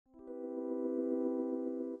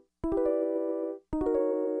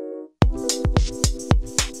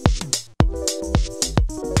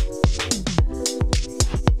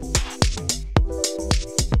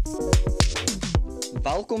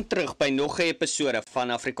Welkom terug by nog 'n episode van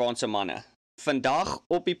Afrikaanse manne. Vandag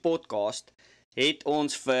op die podcast het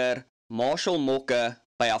ons vir Marshall Mokke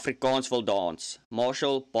by Afrikaans Wil Dans.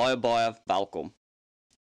 Marshall, baie welkom.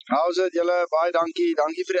 How's it julle? Baie dankie.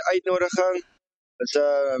 Dankie vir die uitnodiging. Dit is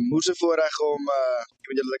 'n moeëse voorreg om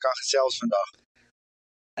met julle kan gesels vandag.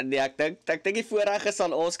 Nee, ek dink die voorreg is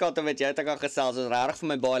aan ons kant om met jou te kan gesels. Dit is regtig vir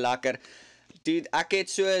my baie lekker. Dude, ek het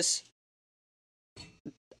soos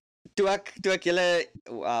toe ek julle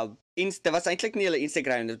dit was eintlik nie julle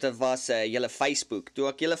Instagram, dit was julle Facebook. Toe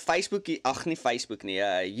ek julle Facebook, nie Facebook nie,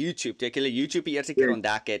 YouTube, toe ek julle YouTube die eerste keer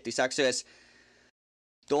ontdek het, toe sê ek soos,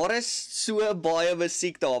 daar is so baie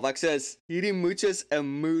musiek daar, wat ek soos, hierdie moet soos 'n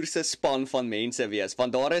moerse span van mense wees,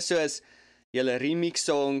 want daar is soos, julle remix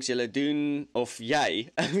songs, julle doen, of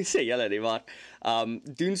jy, ek moet sê julle nie, maar,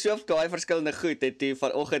 doen so daai verskillende goed, het toe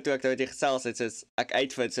vanoggend toe ek met jy gesels het, soos, ek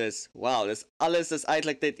uitvind soos, wow, alles is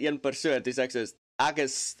eintlik net een persoon, toe sê ek soos,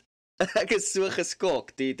 ek is so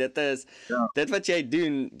geskok, dit is, dit wat jy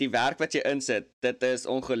doen, die werk wat jy insit, dit is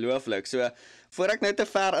ongelooflik, so, voor ek nou te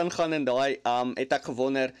ver ingaan in daai, het ek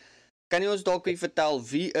gewonder, kan jy ons dalk vertel,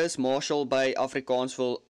 wie is Marshall by Afrikaans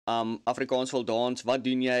Wil Dans, wat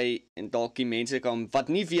doen jy, en dalk die mense kan, wat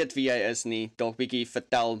nie weet wie jy is nie, dalk bietjie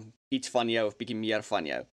vertel iets van jou, of bietjie meer van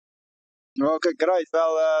jou. Okay, great,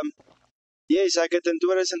 wel, yes, ek het in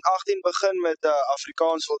 2018 begin met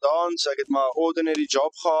Afrikaans Wil Dans, ek het maar ordinary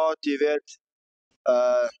job gehad, jy weet,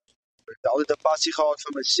 ek het altyd 'n passie gehad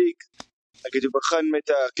vir musiek, ek het begin met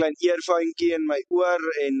 'n klein earphonekie in my oor,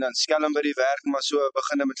 en dan skelm by die werk, maar so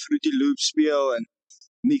begin met Fruity Loops speel, en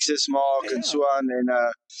mixes maak en so aan, en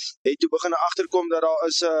het toe begin agterkom dat daar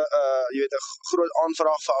is 'n groot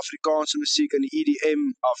aanvraag vir Afrikaanse musiek in die EDM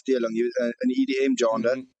afdeling, in die EDM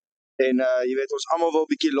genre, en jy weet, ons almal wil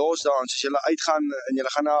 'n bietjie losdans, as julle uitgaan, en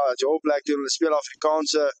julle gaan na 'n jobplek toe, en hulle speel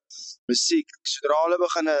Afrikaanse musiek, sodra hulle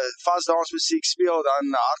begin 'n vasdansmusiek speel, dan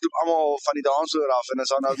hardloop almal van die dansvloer af, en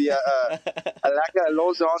as daar nou weer 'n lekker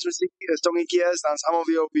losdansmusiek songetjie is, dan is almal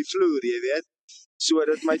weer op die vloer, jy weet, so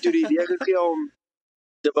dit het my toe die idee gegee om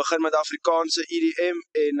te begin met Afrikaanse EDM,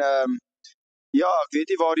 en ja, ek weet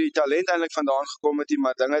nie waar die talent eintlik vandaan gekom het,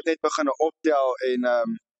 maar dinge het net begin optel, en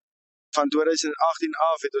van 2018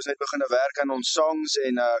 af het ons net begin werk aan ons songs,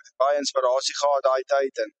 en baie inspirasie gehad daai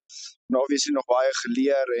tyd, en obviously nog baie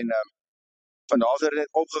geleer, en vanaf het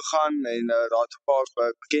net opgegaan, en daar het 'n paar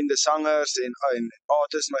bekende sangers, en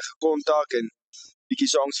artists my gekontak, en bietjie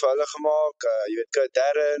songs vir hulle gemaak, jy weet,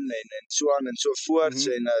 Darren, en so aan, en so voorts,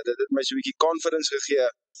 en dit het my so bietjie confidence gegee,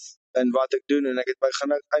 in wat ek doen, en ek het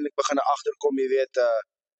eintlik begin agterkom, jy weet,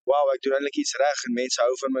 wow, ek doen eintlik iets reg, en mense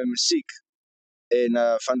hou van my musiek, en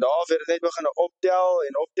van daar af het dit net begin optel,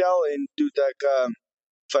 en toe het ek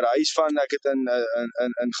verhuis van, ek het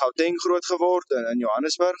in Gauteng groot geword, in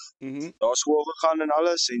Johannesburg, daar skool gegaan en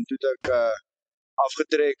alles, en toe het ek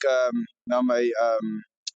afgetrek na my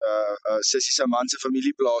sissie se man se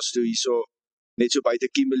familieplaas toe, hierso, net so buite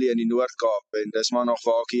Kimberley in die Noord-Kaap, en dis maar nog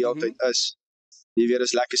waar ek hier altyd is. Jy weet,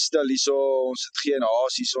 is lekker stil hierso, ons het geen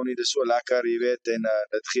haas hierso nie, dis so lekker, jy weet, en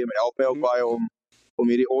dit help my ook baie om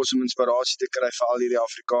hierdie awesome inspirasie te kry vir al hierdie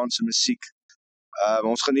Afrikaanse musiek.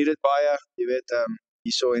 Ons geniet dit baie, jy weet,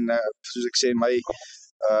 hierso, en soos ek sê, my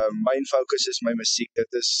main focus is my musiek,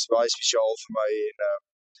 dit is baie spesiaal vir my, en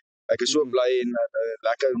ek is so bly, en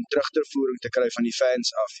lekker om terugvoering te kry van die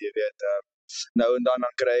fans af, jy weet, nou en dan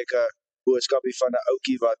kry ek 'n boodskapie van 'n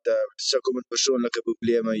ouetjie wat sukkel met persoonlike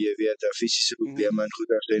probleme, jy weet, fisiese probleme en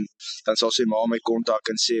goeders, en dan sal sy ma my kontak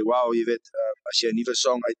en sê, wow, jy weet, as jy 'n nuwe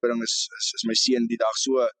song uitbring, is my seun die dag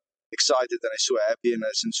so excited, en hy's so happy, en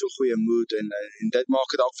hy's in so goeie mood, en dit maak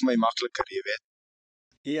dit ook vir my makliker, jy weet.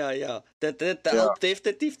 Ja, dit help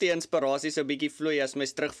definitief die inspirasie so bietjie vloei, as my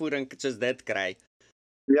terugvoering soos dit kry.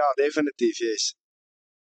 Ja, definitief, yes.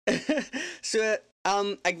 So,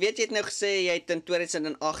 ek weet jy het nou gesê, jy het in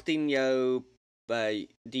 2018 jou by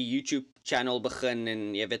die YouTube channel begin,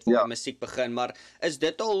 en jy weet waar musiek begin, maar het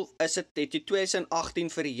jy 2018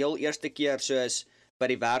 vir die heel eerste keer soos by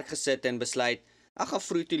die werk gesit en besluit, ek gaan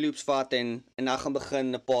Fruity Loops vat, en ek gaan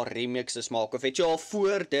begin 'n paar remixes maak, of het jy al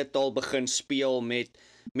voor dit al begin speel met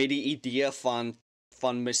die idee van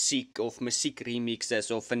musiek, of musiek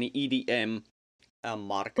remixes, of in die EDM,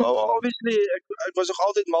 market? Obviously, ek was nog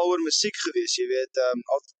altyd mal oor musiek gewees, jy weet,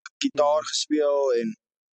 altyd gitaar gespeel,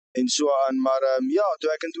 en so aan, maar ja,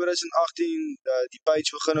 toe ek in 2018 die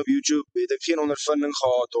page begin op YouTube, het ek geen ondervinding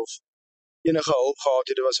gehad, of enige hulp gehad,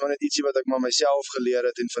 dit was maar net ietsie wat ek maar myself geleer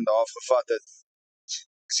het, en van daar af gevat het.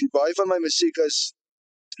 Ek sien, baie van my musiek is,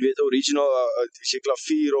 jy weet, original, as jy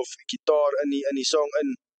klavier of gitaar in die song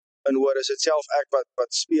in hoor, is dit self ek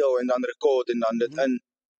wat speel, en dan rekord, en dan dit in,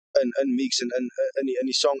 in mix en in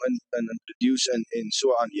die song in produce en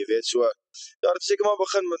so aan, jy weet. So ja, dit het seker maar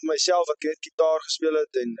begin met myself, ek het gitaar gespeel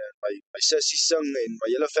het en my sussie sing en my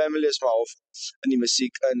hele family is maar half in die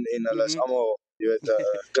musiek en hulle is almal, jy weet,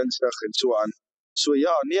 kunstig en so aan. So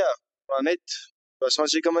ja, nee, maar net was maar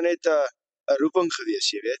seker maar net 'n roeping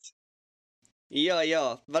gewees, jy weet.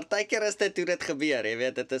 Ja, partykeer is dit hoe dit gebeur, jy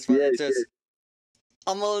weet, dit is van net soos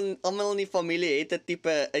almal in die familie het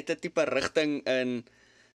 'n tipe rigting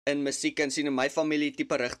in musiek en sien in my familie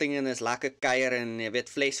tipe rigting en is lekker kuier en jy weet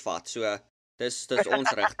flesvat, so dis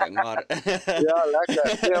ons rigting, maar ja,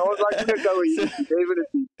 lekker. Ja, ons like to go hier,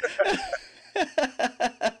 definitely.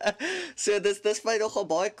 So dis vir my nogal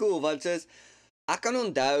baie cool, want soos ek kan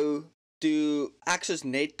onthou toe ek soos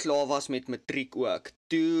net klaar was met matriek ook,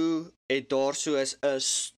 toe het daar soos 'n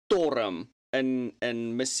storm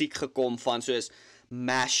in musiek gekom van soos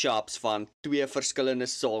mashups van 2 verskillende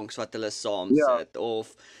songs wat hulle saam sit,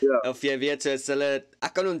 of jy weet soos hulle,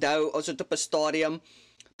 ek kan onthou, ons het op 'n stadium,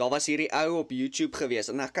 daar was hierdie ou op YouTube gewees,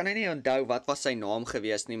 en ek kan nie onthou wat was sy naam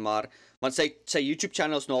gewees nie, maar, want sy YouTube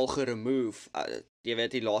channel is nou al geremove, jy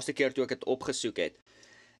weet die laaste keer toe ek het opgesoek het,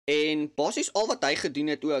 en basies al wat hy gedoen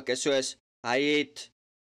het ook, is soos, hy het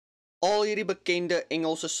al hierdie bekende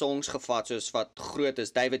Engelse songs gevat, soos wat groot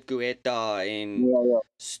is, David Guetta en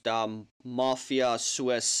Mafia,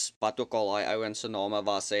 soos wat ook al hy ouens se name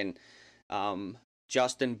was, en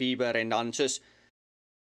Justin Bieber, en dan soos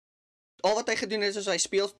al wat hy gedoen het, is hy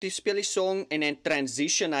speel die song en dan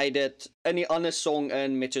transition hy dit in die ander song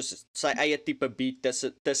in met soos sy eie tipe beat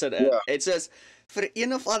tussenin. Het soos vir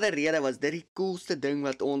een of ander rede was dit die coolste ding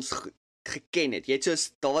wat ons geken het. Jy het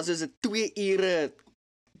soos, daar was soos 'n 2 ure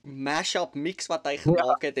mashup mix wat hy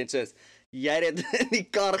gemaak het en soos jy het dit in die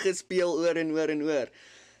kar gespeel oor en oor en oor.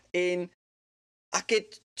 En ek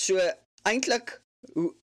het so eintlik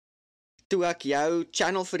toe ek jou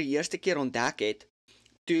channel vir die eerste keer ontdek het,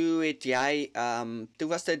 toe het jy, toe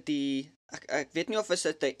was dit ek weet nie of is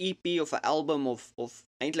dit 'n EP of 'n album of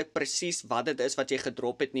eintlik presies wat dit is wat jy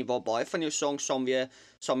gedrop het nie, waar baie van jou songs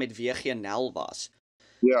saam met WG Nel was.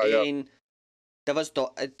 En dit was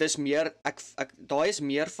dit is meer, daai is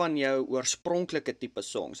meer van jou oorspronklike tipe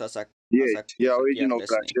songs, as ek original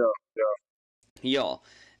tracks, Ja,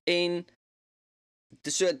 en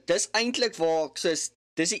dis eintlik waar ek soos,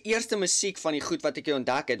 dis die eerste musiek van die goed wat ek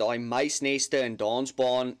ontdek het, daai muisneste en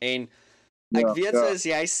dansbaan, en ek weet soos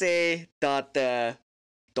jy sê dat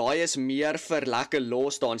daai is meer vir lekker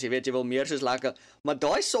losdans, jy weet, jy wil meer soos lekker, maar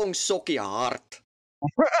daai song sokkie hard.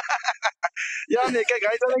 Ja nee, kyk,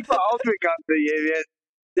 hy is eintlik vir albei kante, jy weet,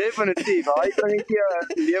 definitief, hy bring net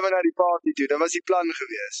lewe na die party toe, dit was die plan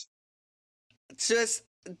gewees. Soos,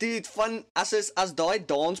 dude, as daai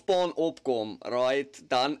dansbaan opkom, right,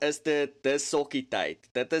 dan is dis sokkie tyd.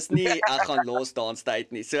 Dit is nie ek gaan losdans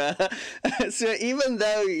tyd nie. So even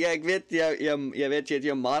though ek weet jy weet jy het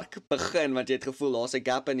jou mark begin, want jy het gevoel daar's 'n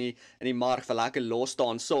gap in die mark vir lekker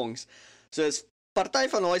losdans songs. So is party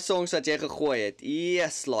van daai songs wat jy gegooi het.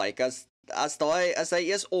 Yes, like as hy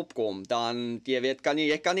eers opkom, dan jy weet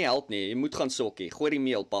jy kan nie help nie. Jy moet gaan sokkie. Gooi die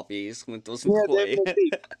meel, papi. Ons moet gooi.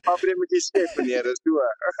 Papi moet jy skep meneer, dis toe.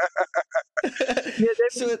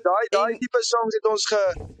 So daai tipe songs het ons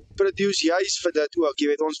geproduce juis vir dit ook. Jy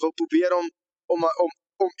weet, ons wil probeer om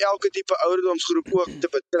elke tipe ouderdomsgroep ook te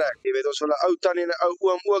betrek. Jy weet, ons wil 'n ou tannie en 'n ou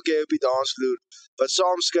oom ook hê op die dansvloer wat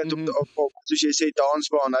saam skit op soos jy sê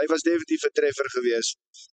dansbaan. Hy was definitief 'n treffer geweest.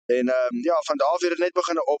 En van daar af het dit net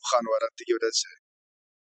begin opgaan, hoor, dat jy dit sê.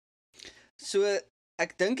 So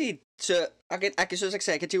ek dink ek soos ek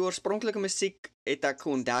sê, ek het jou oorspronklike musiek het ek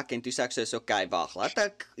ontdek en toe sê ek soos, okay, wag, laat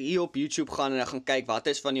ek hier op YouTube gaan en ek gaan kyk wat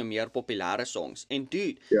is van jou meer populêre songs. En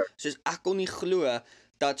dude, soos ek kon nie glo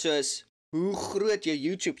dat soos hoe groot jou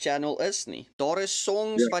YouTube channel is nie. Daar is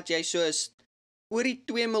songs wat jy soos oor die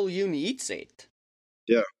 2 miljoen hits het.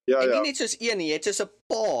 En nie net soos een nie, jy het soos 'n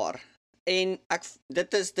paar. En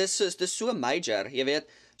dit is so major, jy weet,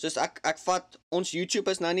 soos ek vat, ons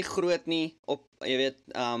YouTube is nou nie groot nie, jy weet,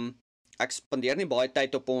 ek spandeer nie baie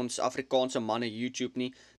tyd op ons Afrikaanse manne YouTube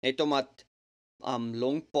nie, net omdat,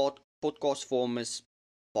 long podcast vorm is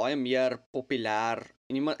baie meer populêr,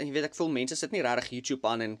 en jy weet, ek voel mense sit nie regtig YouTube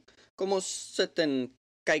aan, en kom ons sit en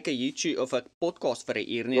kyk 'n YouTube, of 'n podcast vir 'n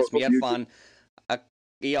uur nie, is meer van,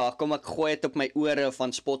 kom ek gooi het op my ore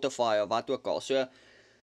van Spotify, of wat ook al, so,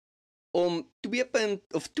 om 2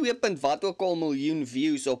 wat ook al miljoen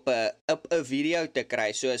views op 'n video te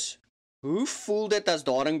kry, soos, hoe voel dit as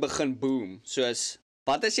daarin begin boom? Soos,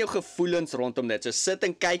 wat is jou gevoelens rondom dit? So sit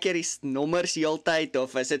en kyk jy die nommers heeltyd,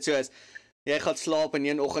 of is dit soos, jy gaan slaap en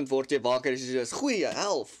een oggend word jy wakker, en jy soos, goeie,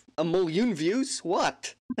 1 miljoen views?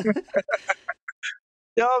 What?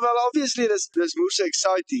 Ja, wel obviously dis moes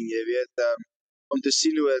exciting, jy weet, om te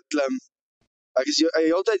sien hoe dit klim. Ek is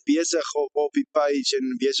heeltyd besig op die page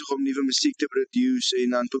en besig om nuwe musiek te produce en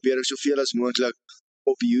dan probeer ek soveel as moontlik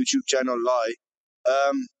op die YouTube channel laai.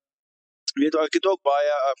 Weet ek het ook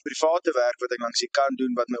baie private werk wat ek langs die kant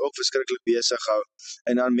doen wat my ook verskriklik besig hou.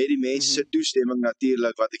 En dan met die mense se toestemming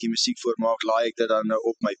natuurlik wat ek die musiek voor maak, laai ek dit dan nou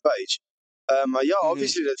op my page. Maar ja,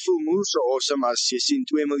 obviously dit voel moe so awesome as jy sien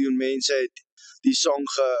 2 miljoen mense het die song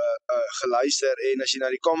geluister en as jy na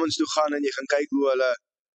die comments toe gaan en jy gaan kyk hoe hulle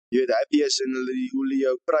jy weet happy is en hoe hulle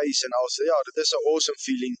jou prys en alles. Ja, dit is 'n awesome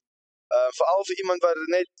feeling. Veral vir iemand wat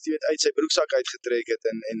net jy weet uit sy broeksak uitgetrek het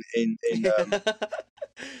en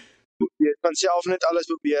jy kan self net alles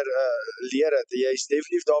probeer leer het. Jy is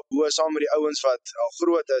definitief daar bo saam met die ouens wat al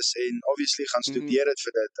groot is en obviously gaan studeer het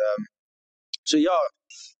vir dit. So ja,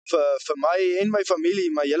 vir my en my familie,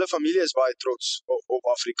 my hele familie is baie trots op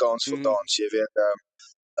Afrikaans Wil Dans, jy weet.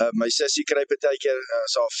 My sussie kry partykeer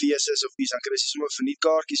as haar fees is of iets, dan kry sy sommer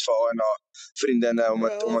vernietkaartjies vir haar en haar vriendinne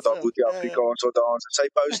omdat haar boetie Afrikaans Wil Dans. Sy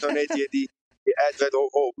post nou net die advert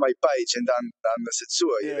op my page en dan is dit so,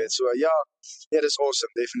 jy weet. So ja, dit is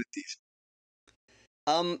awesome, definitief.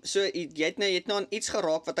 So jy het nou aan iets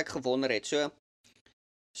geraak wat ek gewonder het.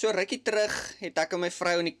 So rukkie terug het ek en my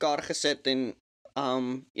vrou in die kar gesit en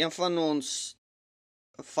een van ons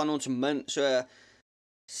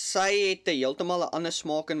sy het heeltemal 'n ander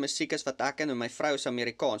smaak in musiek as wat ek en my vrou is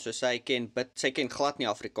Amerikaans, so sy ken glad nie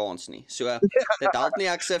Afrikaans nie. So dit help nie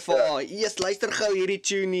ek sê vir haar, "Eers luister gou hierdie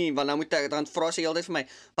tune nie," want dan vra sy heeltyd vir my,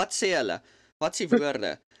 "Wat sê hulle? Wat s'ie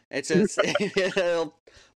woorde?" It's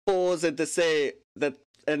pause en te sê dat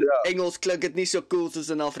in Engels klink dit nie so cool soos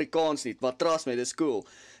in Afrikaans nie, maar trust me, dis cool.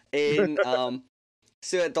 En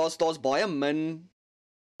so daar's baie min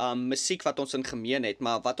musiek wat ons in gemeen het,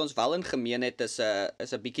 maar wat ons wel in gemeen het is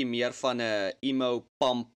 'n bietjie meer van 'n emo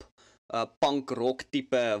punk rock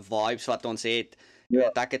tipe vibes wat ons het.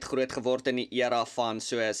 Ek het groot geword in die era van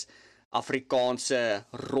soos Afrikaanse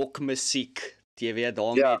rockmusiek, jy weet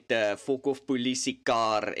daar met Fok of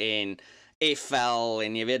Polisiekar en FL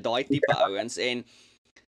en jy weet daai tipe ouens en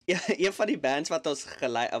een van die bands wat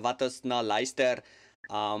ons na luister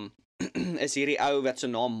is hierdie ou wat se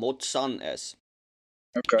naam Motsan is.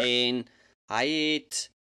 Okay. En hy het,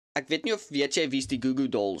 ek weet nie of weet jy wie's die Goo Goo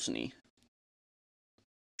Dolls nie.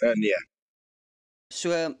 Nee.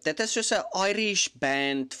 So dit is soos 'n Irish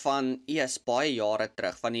band van baie jare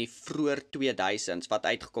terug, van die vroeë 2000s wat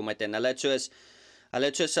uitgekom het en hulle het soos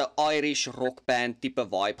 'n Irish rock band tipe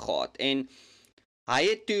vibe gehad en hy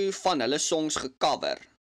het toe van hulle songs gecover.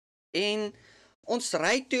 En ons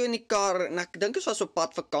ry toe in die kar en ek dink ons was op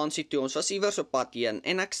pad vakansie toe, ons was iewers op pad heen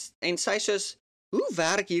en sy soos, "Hoe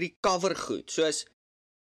werk hierdie cover goed?" Soos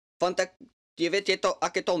want ek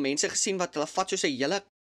het al mense gesien wat hulle vat soos 'n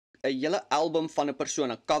hele album van 'n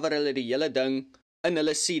persoon, en cover hulle die hele ding in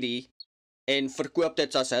hulle CD en verkoop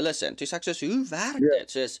dit as hulle sin. Toe sê ek soos, "Hoe werk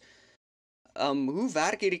dit?" Soos hoe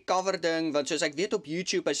werk hierdie cover ding? Want soos ek weet op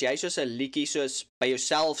YouTube as jy soos 'n liedjie soos by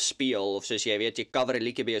jouself speel of soos jy weet jy cover 'n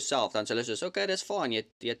liedjie by jouself, dan sê hulle soos, "Okay, dis fine,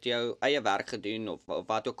 jy het jou eie werk gedoen of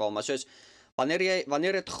wat ook al." Maar soos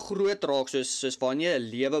wanneer dit groot raak soos wanneer jy 'n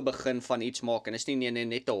lewe begin van iets maak en is nie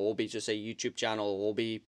net 'n hobby soos 'n YouTube channel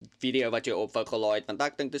hobby video wat jy op wou gelaai het, want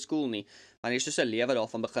ek dink dit is cool nie. Wanneer jy soos 'n lewe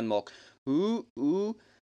daarvan begin maak, hoe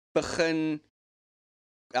begin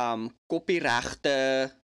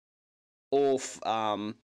kopieregte of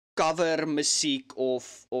cover musiek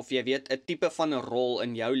of jy weet 'n tipe van 'n rol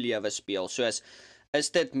in jou lewe speel. Soos is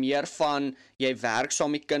dit meer van jy werk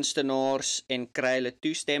saam met kunstenaars en kry hulle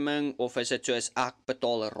toestemming of is dit soos ek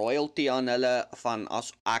betaal 'n royalty aan hulle van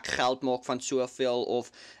as ek geld maak van soveel of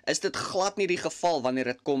is dit glad nie die geval wanneer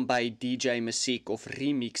dit kom by DJ musiek of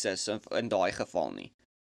remixes in daai geval nie?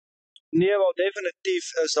 Nee, wel definitief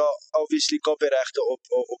is daar obviously copyregte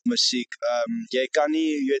op musiek. Jy kan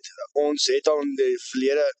nie, jy weet, ons het al in die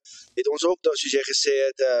verlede het ons ook soos jy gesê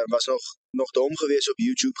het, was nog dom gewees op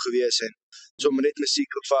YouTube gewees en sommer net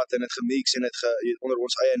musiek gevat en dit gemix en dit onder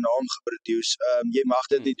ons eie naam geproduce. Jy mag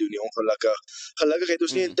dit nie doen nie, ongelukkig. Gelukkig het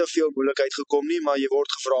ons nie in te veel moeilikheid gekom nie, maar jy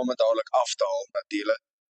word gevra om dit dadelik af te haal natuurlik.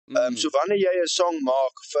 So wanneer jy 'n song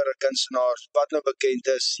maak vir 'n kunstenaar wat nou bekend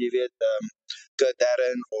is, jy weet,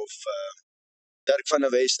 Darren of Dirk van der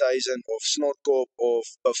Westhuizen of Snotkop of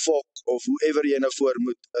Befok of whoever jy nou voor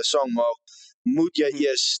moet 'n song maak, moet jy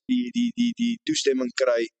eers die toestemming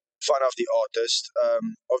kry vanaf die artist.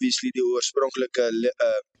 Obviously die oorspronklike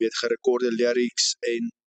weet gerekorde lyrics en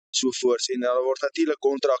sovoorts, en daar word natuurlik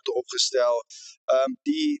kontrakte opgestel.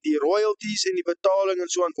 Die royalties en die betaling en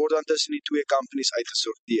so aan word dan tussen die twee companies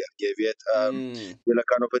uitgesorteer. Jy weet, julle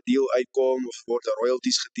kan op 'n deal uitkom, of word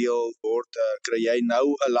royalties gedeel, kry jy nou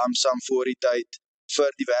 'n lump sum voor die tyd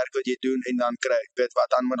vir die werk wat jy doen, en dan weet wat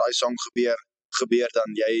dan met daai song gebeur dan,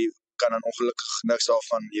 jy kan dan ongelukkig niks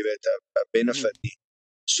daarvan, jy weet, 'n benefit nie.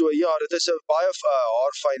 So ja, dit is 'n baie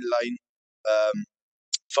haarfyn lyn,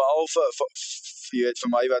 veral jy weet, vir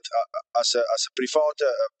my wat as 'n private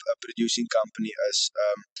producing company is,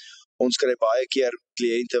 ons kry baie keer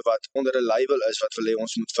kliënte wat onder 'n label is wat wil hê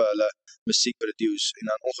ons moet vir hulle musiek produce, en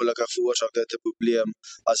dan ongelukkig veroorsaak dit 'n probleem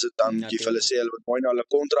as dit dan jy vir hulle sê hulle moet mooi na hulle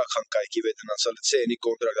kontrak gaan kyk, jy weet, en dan sal dit sê in die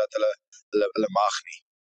kontrak dat hulle mag nie.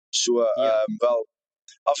 So wel,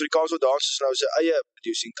 Afrikaans Wil Dans is nou sy eie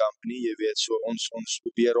producing company, jy weet, so ons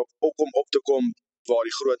probeer ook om op te kom waar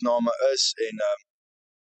die groot name is, en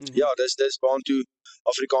ja, dis waantoe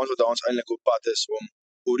Afrikaans Wil Dans eintlik op pad is, om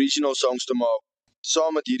original songs te maak,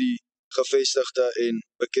 saam met hierdie gevestigde en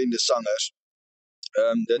bekende sangers.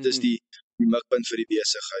 Dit is die mikpunt vir die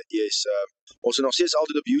besigheid. Ons is nog steeds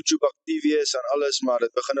altyd op YouTube aktief wees en alles, maar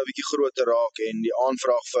dit begin nou 'n bietjie groter raak, en die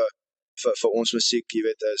aanvraag vir ons musiek, jy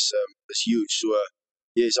weet, is huge. So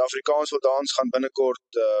Afrikaans Wil Dans gaan binnekort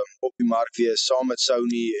op die mark wees, saam met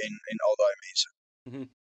Sony en al daai mense.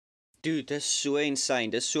 Dude, dis so insane,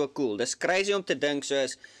 dis so cool. Dis crazy om te dink,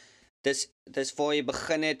 soos dis waar jy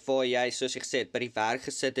begin het, waar jy, soos jy gesê het, by die werk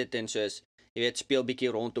gesit het en soos, jy weet, speel bietjie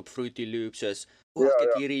rond op Fruity Loops, soos, ek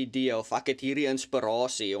het hierdie idee, of ek het hierdie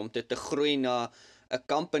inspirasie, om dit te groei na 'n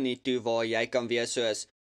company toe, waar jy kan wees soos,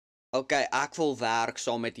 okay, ek wil werk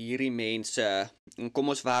saam met hierdie mense, en kom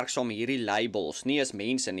ons werk saam met hierdie labels, nie as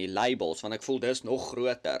mense nie, labels, want ek voel dis nog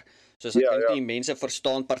groter, soos ek dink die mense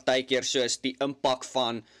verstaan partykeer soos die impak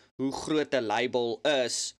van hoe groot 'n label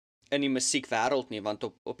is in die musiekwêreld nie, want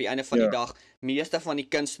op die einde van die dag, meeste van die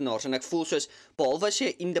kunstenaars, en ek voel soos, behalwe as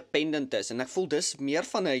jy independent is, en ek voel dis meer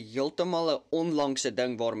van 'n heeltemal 'n onlangse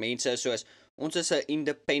ding, waar mense soos, ons is 'n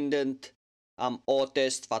independent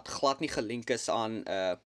artist, wat glad nie gelink is aan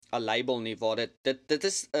 'n label nie, waar dit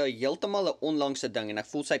is heeltemal 'n onlangse ding, en ek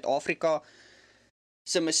voel Suid-Afrika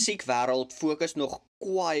se musiekwêreld fokus nog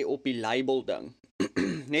kwaai op die label ding,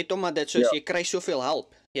 net omdat dit soos, jy kry soveel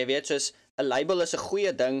help, jy weet, soos, 'n label is 'n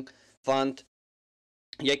goeie ding, want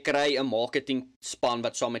jy kry 'n marketing span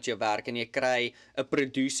wat saam met jou werk, en jy kry 'n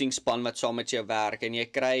producing span wat saam met jou werk, en jy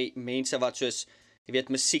kry mense wat soos, jy weet,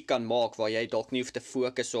 musiek kan maak, waar jy dalk nie hoef te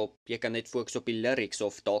fokus op, jy kan net fokus op die lyrics,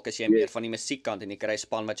 of dalk is jy meer van die musiekkant, en jy kry 'n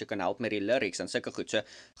span wat jou kan help met die lyrics, en sulke goed, so,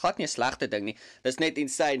 gaat nie 'n slegte ding nie, dis net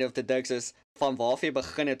insane of te dink, soos, van waar jy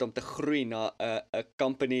begin het om te groei na 'n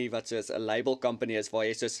company, wat soos 'n label company is, waar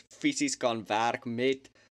jy soos fisies kan werk met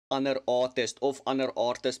ander artist, of ander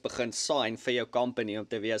artist begin sign vir jou company, om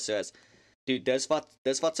te wees soos, dude, dis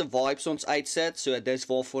wat se vibes ons uitsit, so dis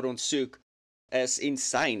waarvoor ons soek, is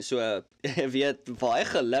insane, so, jy weet, baie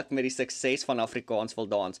geluk met die sukses van Afrikaans Wil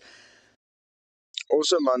Dans.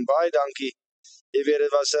 Awesome man, baie dankie. Jy weet,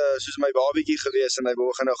 dit was soos my babietjie gewees, en hy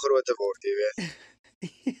begin nou groot te word, jy weet.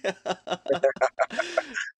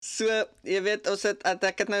 So, jy weet,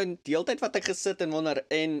 ek het nou die hele tyd wat ek gesit en wonder,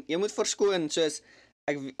 en jy moet verskoon, soos,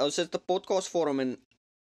 ons het 'n podcast vorm, en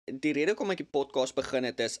die rede hoekom ek die podcast begin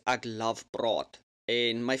het is, ek love praat,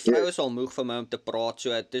 en my vrou is al moeg vir my om te praat,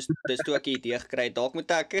 so dis toe ek die idee gekry het, dalk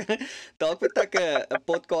moet ek 'n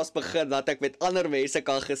podcast begin, dat ek met ander mense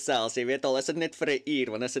kan gesels, jy weet, al is dit net vir 'n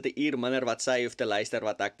uur, want as dit 'n uur minder wat sy hoef te luister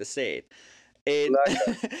wat ek te sê het. En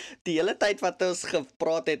die hele tyd wat ons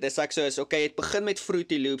gepraat het, is ek soos, okay, het begin met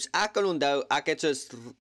Fruity Loops, ek kan onthou, ek het soos,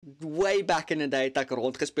 way back in the day, het ek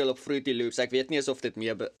rondgespeel op Fruity Loops, ek weet nie eens of dit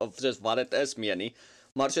of soos wat dit is meer nie,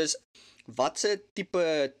 maar soos, watse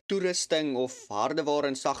tipe toerusting, of hardeware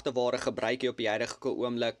en sagteware gebruik jy op die huidige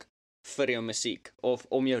oomblik vir jou musiek, of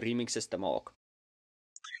om jou remixes te maak?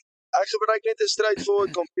 Ek gebruik net 'n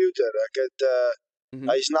straightforward computer, ek het,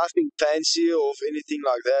 hy's nothing fancy of anything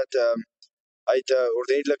like that, hy het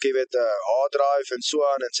ordentlik, jy weet, hard drive en so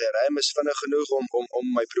aan, en sy RAM is vinnig genoeg om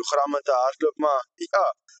my programme te hardloop, maar ja,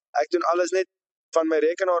 ek doen alles net van my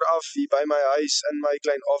rekenaar af, hier by my huis, in my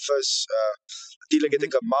klein office, natuurlijk het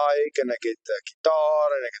ek 'n mic, en ek het 'n gitaar,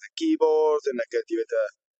 en ek het 'n keyboard, en ek het, jy weet,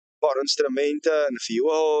 'n paar instrumente, en 'n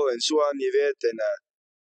viool, en so aan, jy weet, en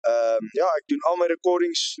ja, ek doen al my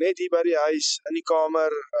recordings net hier by die huis, in die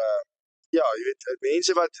kamer, ja, jy weet,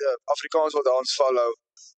 mense wat Afrikaans Wil Dans follow,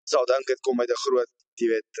 sal dink dit kom uit 'n groot, jy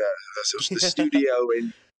weet, soos die studio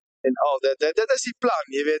en al dit is die plan,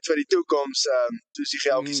 jy weet, vir die toekoms, soos die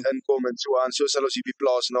geldjies inkom en so aan, so sal ons hier op die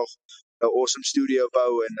plaas nog 'n awesome studio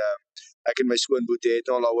bou, en ek en my skoonboetie het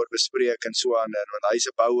al daaroor bespreek en so aan, want hy is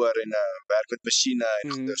 'n bouer en werk met masjiene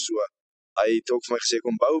en goeder so. Hy het ook vir my gesê,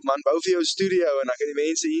 kom bou vir jou studio en dan kan die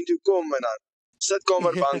mense hiertoe kom en dan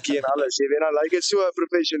sitkamerbankie en alles, jy weet, dan lyk dit so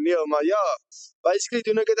professioneel, maar ja, basically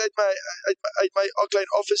doen ek dit uit my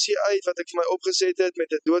klein office hier uit, wat ek vir my opgeset het met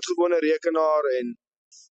 'n doodgewone rekenaar en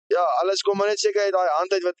ja, alles kom maar net seker uit daai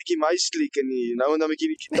hand uit wat bietjie muis klik en nou en dan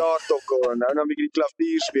bietjie die gitaar tokkel en nou en dan bietjie die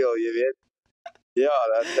klavier speel, jy weet. Ja,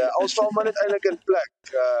 dat alles val maar net eintlik in plek.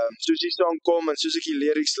 Soos die song kom en soos ek die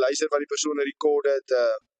lyrics luister wat die persoon rekord het,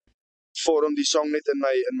 vorm die song net in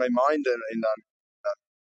my mind en dan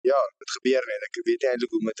ja, dit gebeur net. Ek weet nie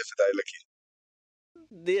eintlik hoe om dit te verduidelik nie.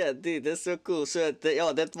 Nee, dit is so cool. So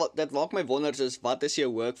ja, dit maak my wonder soos wat is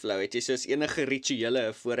jou workflow? Het jy soos enige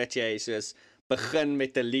rituele voordat jy soos begin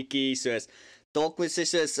met 'n liedjie, soos dalk moet jy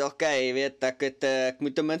soos okay, jy weet ek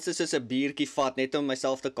moet ten minste soos 'n biertjie vat net om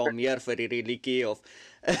myself te kalmeer vir hierdie liedjie of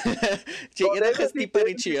het jy enige tipe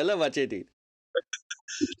rituele wat jy doen?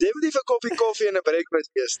 Definitief 'n koppie koffie en 'n breakfast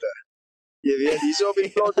eerste. Jy weet, hierso op die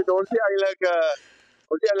plot het ons nie eintlik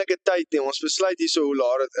 'n tyd nie. Ons besluit hierso hoe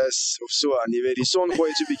laat dit is of so aan. Jy weet, die son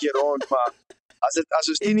gooi so 'n bietjie rond, maar as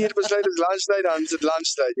ons 10:00 besluit is lunchtyd, dan is dit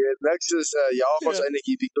lunchtyd. Jy weet, niks is jaag ons eintlik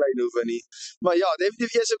hier die klein hoewe nie. Maar ja,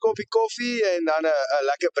 definitief eers 'n koppie koffie en dan 'n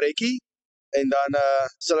lekker brekkie en dan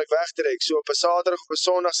sal ek wegtrek. So op 'n Saterdag of 'n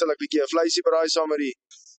Sondag sal ek bietjie 'n vleisie braai saam met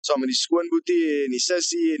die skoonboetie en die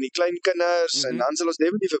sussie en die klein kinders en dan sal ons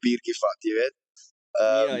definitief 'n biertjie vat, jy weet.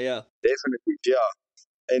 Ja. Definitief, ja.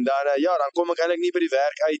 En dan dan kom ek eintlik nie by die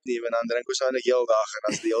werk uit nie, want dan drink ons eintlik heeldag en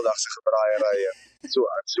dan is die heeldag se gebraaiery so.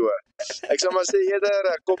 Ek sal maar sê eerder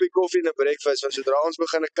 'n koppie koffie en 'n breakfast, want sodra ons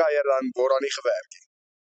begin kuier dan word daar nie gewerk nie.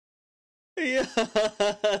 Ja.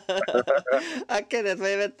 Ek ken dit, maar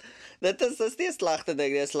jy weet, dit is nie 'n slegte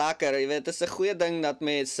ding, dit is lekker, jy weet, dit is 'n goeie ding dat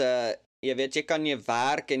mense jy weet, jy kan jy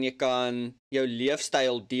werk en jy kan jou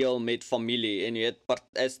leefstyl deel met familie en jy weet,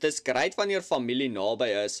 dis great wanneer familie naby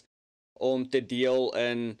is om te deel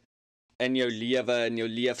in jou lewe, in jou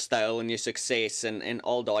leefstyl, in jou sukses en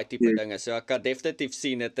al daai tipe dinge. So ek kan definitief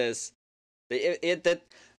sien dit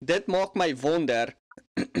maak my wonder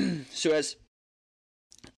soos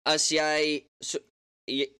as jy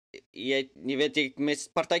weet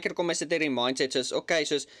partykeer kom my sit hier in mindset soos okay,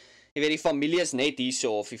 soos jy weet die familie is net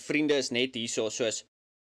hierso of die vriende is net hierso, soos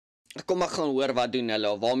kom ek gaan hoor wat doen hulle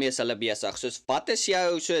of waarmee is hulle besig. Soos wat is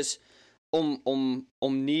jou soos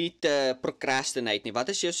om nie te procrastinate nie. Wat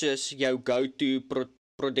is jou soos jou go-to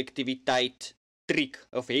produktiwiteit triek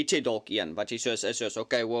of het jy dalk een wat jy soos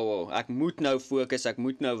okay, wow, ek moet nou fokus, ek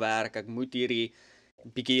moet nou werk, ek moet hierdie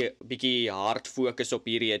bietjie hard fokus op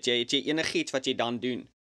hierdie. Het jy enigiets wat jy dan doen?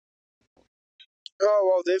 Ja,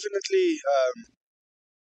 well, definitely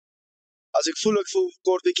as ek voel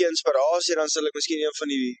kort bietjie inspirasie, dan sal ek miskien een van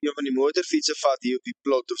die motorfietsse vat hier op die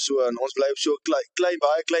plot of so, en ons bly op so 'n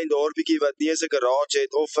baie klein dorpie wat nie eens 'n garage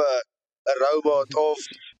het of 'n robot of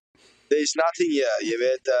there's nothing here, jy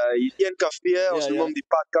weet, hier een kafee, ons noem hom die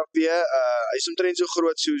padkafee, hy is omtrent so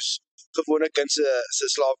groot soos gewone kind se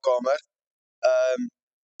slaapkamer.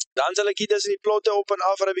 Dan sal ek hier tussen die plotte op en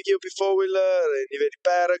af ry 'n bietjie op die four-wheeler en jy weet die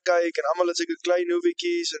perde kyk en almal het sulke klein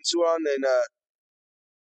hoewietjies en so aan en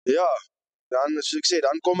ja, dan soos ek sê,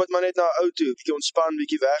 dan kom dit maar net na ou toe, bietjie ontspan,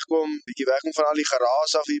 bietjie wegkom van al die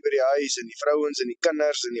geraas af hier by die huis en die vrouens en die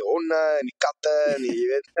kinders en die honde en die katte en jy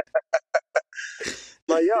weet.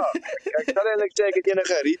 Maar ja, ek sal eintlik sê ek het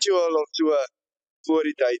enige ritual of so voor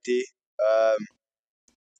die tyd hier.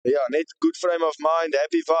 Ja, net good frame of mind,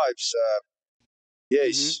 happy vibes.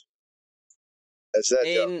 Yes. Is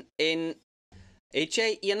dit En het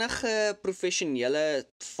jy enige professionele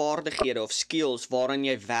vaardighede of skills waarin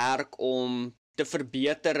jy werk om te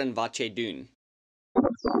verbeter in wat jy doen?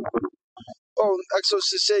 Ek sou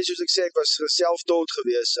sê, soos ek sê, ek was self-taught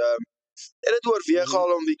gewees. En dit oorweeg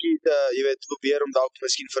al om bietjie te, jy weet, probeer om dalk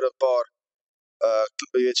miskien vir 'n paar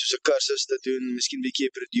jy weet, soos 'n kursus te doen, miskien bietjie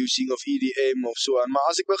producing of EDM of so aan. Maar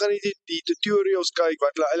as ek begin die tutorials kyk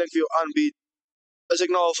wat hulle eintlik vir jou aanbied, is ek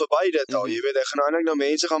nou al verby dit al, jy weet, ek gaan eintlik nou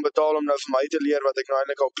mense gaan betaal om nou vir my te leer wat ek nou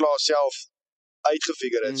eintlik al klaar self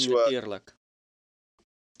uitgefigure het, so. Eerlik.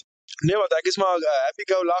 Nee, want ek is maar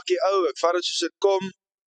happy-go-lucky ou, ek vat dit soos dit kom.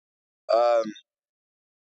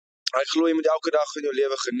 Ek glo jy moet elke dag van jou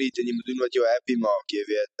lewe geniet en jy moet doen wat jou happy maak, jy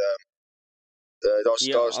weet.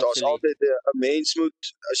 Daar's altyd 'n mens moet,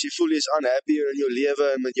 as jy voel jy is unhappy in jou lewe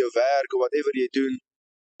en met jou werk of whatever jy doen,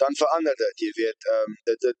 dan verander dit, jy weet.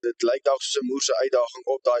 Dit lyk dalk soos 'n moerse uitdaging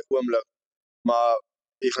op daai oomblik, maar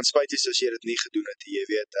jy gaan spyt wees as jy dit nie gedoen het, jy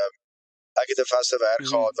weet. ek het 'n vaste werk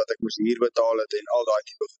gehad wat ek moes huur betaal het en al daai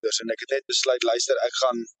tipe goeders en ek het net besluit luister ek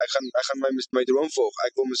gaan my droom volg.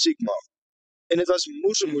 Ek wil musiek maak. En dit was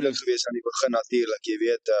moeilik geweest aan die begin natuurlik, jy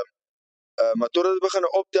weet, maar totdat dit begin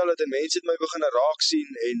optel het en mense het my begin raak sien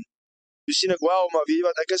en toe sien ek wel, maar weet jy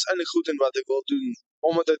wat, ek is eintlik goed in wat ek wil doen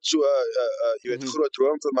omdat dit so jy weet groot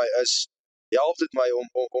droom vir my is. Help dit my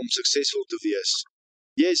om suksesvol te wees.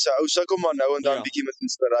 Yes, ou sukkel maar nou en dan bietjie met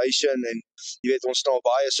inspiration en jy weet ons het al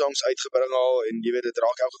baie songs uitgebring al en jy weet dit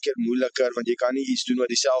raak elke keer moeiliker want jy kan nie iets doen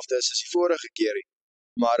wat dieselfde is as die vorige keer nie.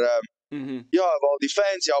 Maar ja, wel die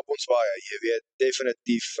fans help ons baie, jy weet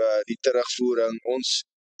definitief die terugvoering. Ons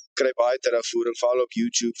kry baie terugvoering veral op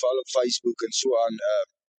YouTube, veral op Facebook en so aan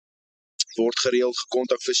word gereeld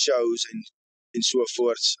gekontak vir shows en so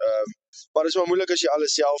voorts. Maar dit is maar moeilik as jy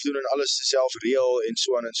alles self doen en alles self reël en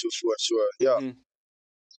so aan en so voort. So, ja.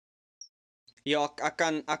 Ja,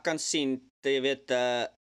 ek kan sien, jy weet,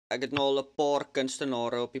 ek het nou al 'n paar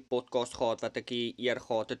kunstenare op die podcast gehad wat ek die eer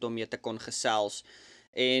gehad het om mee te kon gesels.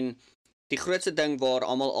 En die grootste ding waar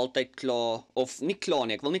almal altyd kla, of nie kla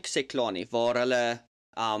nie, ek wil nie sê kla nie, waar hulle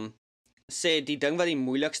sê die ding wat die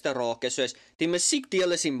moeilikste raak is, soos die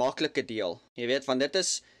musiekdeel is die maklike deel. Jy weet, want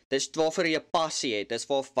dis waarvoor jy passie het,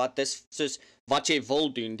 dis soos wat jy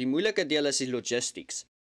wil doen. Die moeilike deel is die logistics.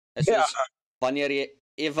 Is soos wanneer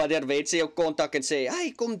mense jou kontak en sê,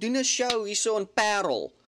 hey, kom doen 'n show hierso in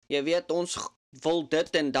Parel. Jy weet, ons wil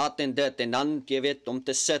dit en dat en dit, en dan, jy weet, om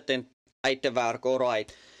te sit en uit te werk,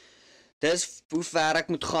 alright. Dis hoe ver ek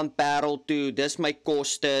moet gaan Parel toe, dis my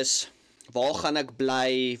kostes, waar gaan ek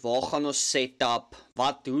bly, waar gaan ons set up,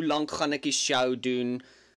 hoe lank gaan ek die show doen,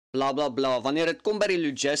 bla bla bla. Wanneer dit kom by die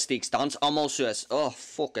logistics, dan's almal soos,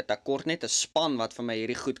 fuck it, ek kort net 'n span wat vir my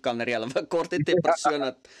hierdie goed kan reël, ek kort net 'n persoon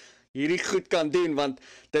wat hierdie goed kan doen, want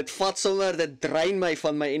dit vat sommer, dit drein my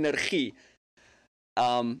van my energie.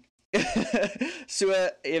 So,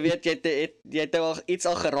 jy weet, jy het al iets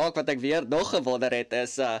al geraak wat ek weer nog gewonder het,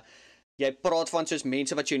 is, jy praat van soos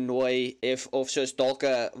mense wat jy nooi, of soos dalk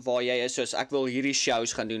waar jy is, soos ek wil hierdie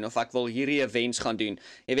shows gaan doen, of ek wil hierdie events gaan doen.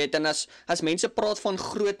 Jy weet, en as mense praat van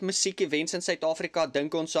groot musiek events in Suid-Afrika,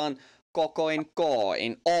 dink ons aan KAK&K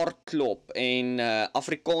en Aardklop en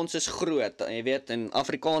Afrikaans is groot, jy weet, en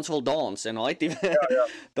Afrikaans Wil Dans en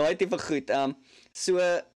daai tipe goed.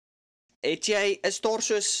 So is daar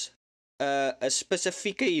soos 'n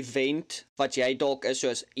spesifieke event wat jy dalk is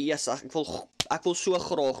soos, yes, ek wil so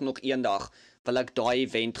graag nog eendag wil ek daai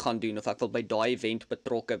event gaan doen, of ek wil by daai event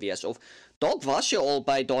betrokke wees, of dalk was jy al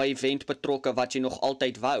by daai event betrokke wat jy nog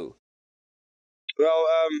altyd wou? Wel,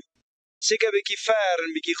 seker 'n bietjie ver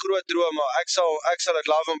en bietjie groot droom, maar ek sal dit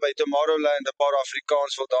love om by Tomorrowland 'n paar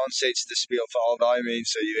Afrikaans Wil Dans sets te speel vir al daai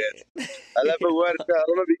mense, jy weet. Hulle behoort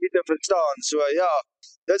om 'n bietjie te verstaan. So ja,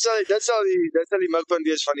 dit sal die mikpunt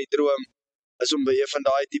wees van die droom, is om by een van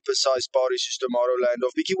daai tipe size parties soos Tomorrowland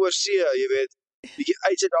of bietjie oor see, jy weet, bietjie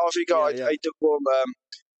uit Suid-Afrika uit te kom.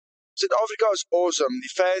 Suid-Afrika is awesome,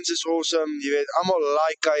 die fans is awesome, jy weet, almal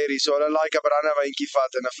like kuier, so hulle like 'n brandewyntjie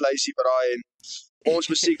vat en 'n vleisie braai en ons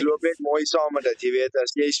musiek loop net mooi saam met dit, jy weet,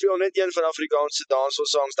 as jy speel net een van Afrikaanse dansel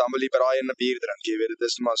songs, dan wil jy braai en 'n bier drink, jy weet, dit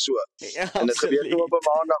is maar so. Ja, en dit gebeur so op 'n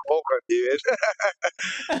maandagoggend, jy weet.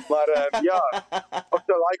 Maar ja, ek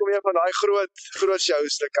sou like om een van daai groot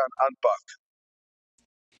shows te kan aanpak.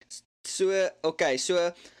 So, okay, so,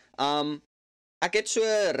 ek het so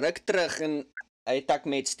ruk terug en het ek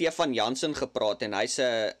met Stefan Jansen gepraat en hy's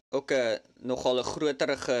ook nogal 'n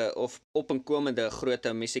groterige of op-en-komende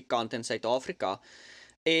groot musikant in Suid-Afrika.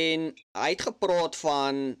 En hy het gepraat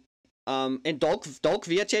van en dalk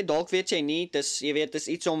weet jy nie, jy weet, dis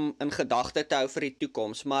iets om in gedagte te hou vir die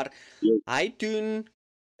toekoms, maar hy doen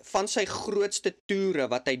van sy grootste toere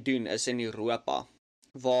wat hy doen is in Europa,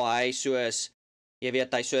 waar hy soos, jy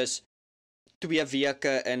weet, hy soos 2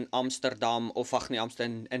 weke in Amsterdam, of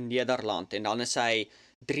in Nederland, en dan is hy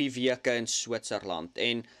 3 weke in Switserland,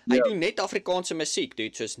 en hy doen net Afrikaanse musiek,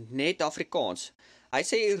 soos net Afrikaans. Hy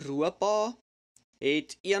sê Europa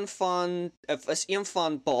is een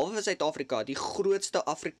van, behalwe Suid-Afrika, die grootste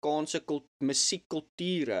Afrikaanse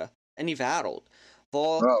musiekkulture in die wêreld,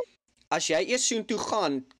 waar as jy eers soontoe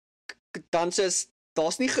gaan, dan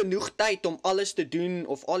daar's nie genoeg tyd om alles te doen,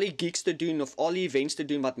 of al die gigs te doen, of al die events te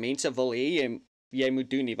doen wat mense wil hê jy moet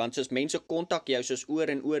doen nie, want soos mense kontak jou soos oor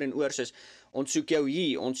en oor, soos ons soek jou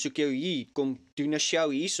hier, kom doen 'n show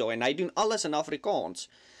hierso, en hy doen alles in Afrikaans.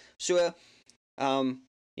 So,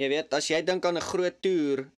 jy weet, as jy dink aan 'n groot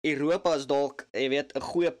toer, Europa is dalk, jy weet, 'n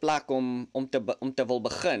goeie plek om te wil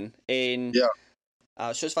begin, en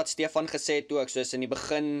soos wat Stefan gesê het ook, soos in die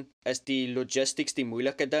begin is die logistics die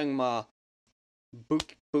moeilike ding, maar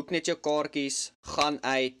boek net jou kaartjies, gaan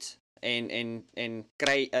uit, en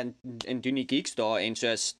kry en doen die gigs daar en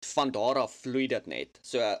soos van daar af vloei dit net.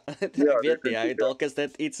 So ek weet nie, dalk is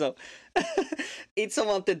dit iets om iets om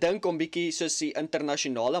aan te dink om bietjie soos die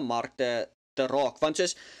internasionale markte te raak, want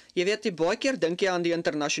soos jy weet jy baie keer dink jy aan die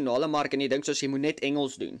internasionale mark en jy dink soos jy moet net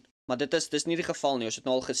Engels doen, maar dis nie die geval nie. Ons het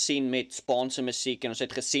nou al gesien met Spaanse musiek en ons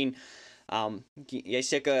het gesien jy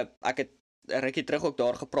seker ek het rukkie terug ook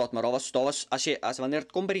daar gepraat, maar daar was as wanneer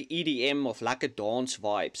dit kom by die EDM of lekker dans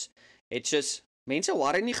vibes, het soos mense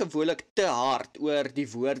worry nie gewoonlik te hard oor die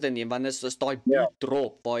woorde nie, want as daai beat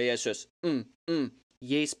drop waar jy soos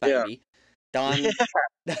yes baby, dan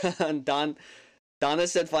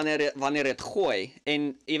is dit wanneer dit gooi.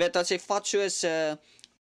 En jy weet as jy vat soos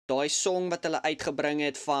daai song wat hulle uitgebring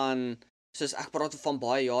het van soos ek praat van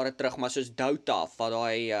baie jare terug, maar soos Douta wat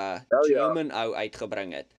daai German ou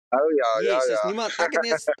uitgebring het. Yes, is niemand, ek het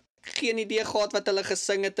nie eens geen idee gehad wat hulle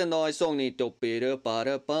gesing het in daai song nie. Topere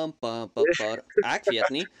para pam pam pam. Ek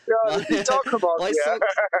weet nie. Die talk about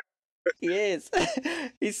Yes.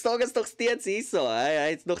 Die song is nog steeds hierso.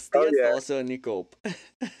 Hy is nog steeds daar so in die kop.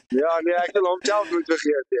 Ja, nee, ek het hom self moet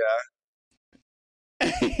vergeet,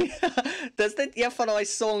 Dis net een van daai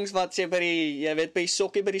songs wat jy weet by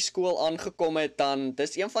sokkie by die skool aangekom het, dan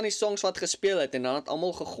dis een van die songs wat gespeel het en dan het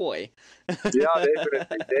almal gegooi. Ja,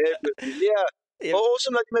 definitief. Ja. Maar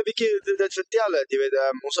awesome dat jy my bietjie dit vertel het, jy weet,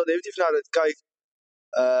 ons sal definitief na dit kyk.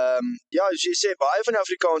 Ja, as jy sê baie van die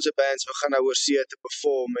Afrikaanse bands begin nou oor see te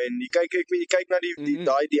perform en jy kyk na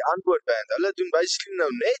die antwoordband. Hulle doen basically nou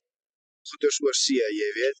net goeders oor see,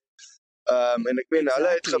 jy weet. En ek meen,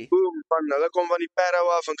 hulle het geboom hulle kom van die Parow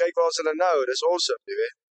af en kyk waar is hulle nou, dis awesome, jy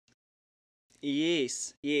weet.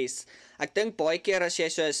 Yes. Ek dink baie keer as jy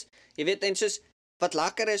soos, jy weet, en soos, wat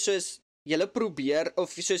lekker is soos, jy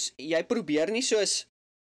probeer nie soos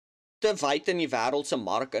te wyd in die wêreldse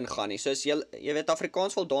mark ingaan nie, soos jy weet,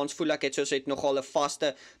 Afrikaans Wil Dans voel ek het nogal 'n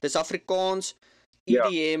vaste, dis Afrikaans,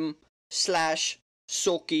 EDM,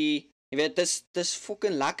 /sokkie, jy weet, dis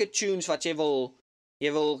fucking lekker tunes wat jy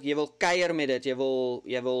wil kuier met dit, jy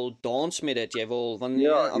wil dans met dit, want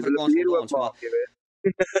Afrikaans Wil Dans, maar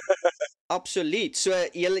absoluut, so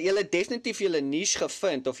jy definitief julle niche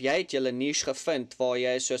gevind, of jy het julle niche gevind, waar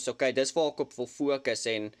jy soos, okay, dis waar ek op wil fokus,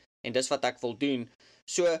 en dis wat ek wil doen,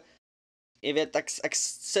 so, jy weet, ek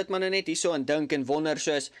sit maar net hier so en dink en wonder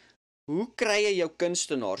soos, hoe kry jy jou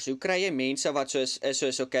kunstenaars, hoe kry jy mense wat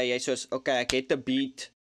soos, okay, ek het 'n beat,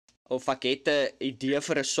 of ek het 'n idee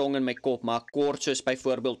vir 'n song in my kop, maar kort soos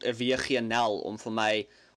byvoorbeeld 'n WGNL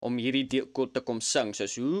om hierdie te kom sing.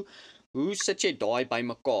 Soos hoe sit jy daai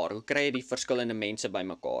bymekaar? Hoe kry jy die verskillende mense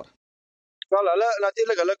bymekaar? Wel,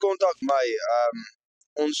 hulle kontak my.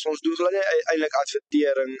 Ons doen hulle nie eintlik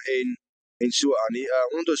advertering en so aan nie.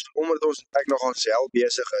 Omdat ek nog onsself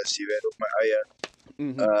besig is, jy weet, op my eie.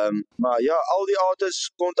 Maar ja, al die artists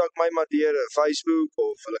kontak my maar deur Facebook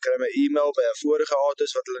of hulle kry my e-mail by 'n vorige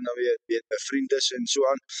artist wat hulle nou weet bevriend is en so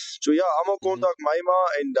aan. So ja, almal kontak my maar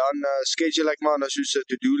en dan schedule ek maar nou soos 'n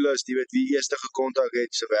to-do list, jy weet wie eerste gekontak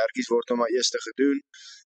het, se werkies word nou maar eerste gedoen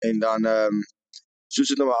en dan soos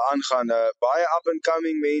dit nou maar aangaan, baie up and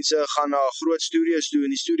coming mense gaan na groot studios toe en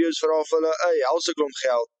die studios vra vir hulle 'n helse klomp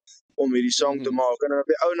geld om hierdie song te maak en dan op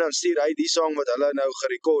die ou dan stuur hy die song wat hulle nou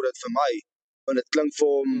gerekord het vir my. Want dit klink vir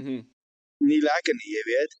hom nie lekker nie, jy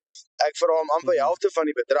weet. Ek vra hom amper helfte van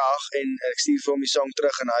die bedrag en ek stuur vir hom die song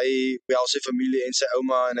terug en hy bel sy familie en sy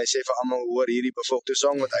ouma en hy sê vir almal hoor hierdie bevolkte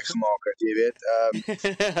song wat ek gemaak het, jy weet.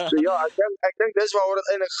 So ja, ek dink dis waaroor dit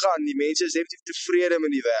eintlik gaan. Die mense is definitief tevrede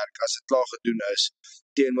met die werk as dit klaar gedoen is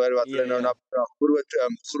teenoor wat hulle nou na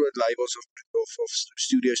groot labels of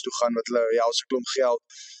studios toe gaan wat hulle so klomp geld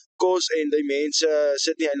kos en die mense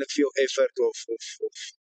sit nie eintlik veel effort of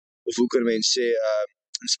hoe kan mens sê,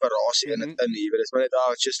 inspirasie in dit in, jy weet, dit is maar net,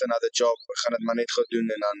 just another job, ek gaan dit maar net gaan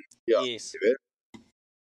doen en dan, jy weet.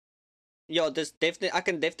 Ja, ek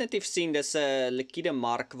kan definitief sien, dis 'n liquide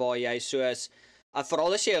mark waar jy soos,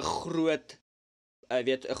 veral as jy 'n groot,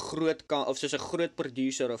 of soos 'n groot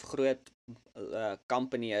producer of groot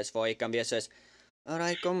company is, waar jy kan wees soos,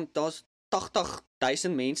 alright, kom, daar's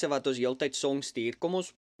 80,000 mense wat ons heeltyd songs stuur, kom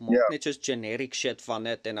ons maak net soos generic shit van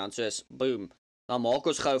dit, en dan soos, boom, dan maak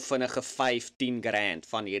ons gou vinnige 5-10 grand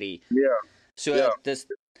van hierdie. So, dis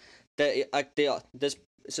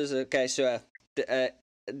soos, okay, so,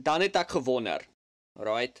 dan het ek gewonder,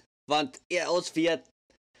 right? Want, ons weet,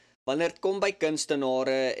 wanneer het kom by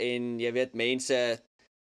kunstenare, en jy weet, mense,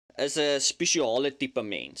 is 'n spesiale tipe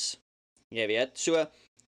mens, jy weet, so,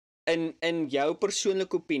 in jou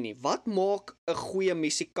persoonlike opinie, wat maak 'n goeie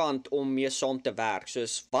musikant om mee saam te werk?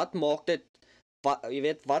 Soos, wat maak dit, jy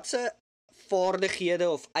weet, watse vaardighede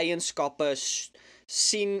of eienskappe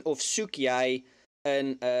sien of soek jy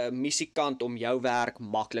in 'n musikant om jou werk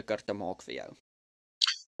makliker te maak vir jou?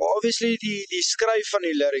 Obviously, die skryf van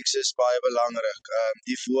die lyrics is baie belangrik.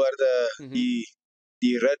 Die woorde,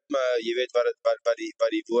 die ritme, jy weet wat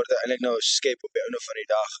die woorde eintlik nou skep op die einde van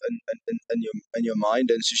die dag in jou mind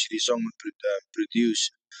en soos jy die song moet produce.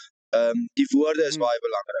 Die woorde is baie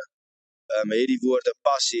belangrik. Het die woorde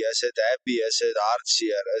passie, is dit happy, is dit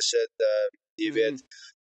hartseer, is dit, jy weet,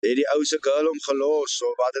 het die ou se girl hom gelos,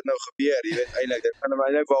 of wat het nou gebeur, jy weet eintlik, dit gaan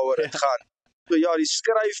eintlik waaroor dit gaan. So ja, die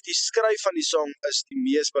skryf van die song is die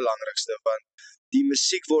mees belangrikste, want die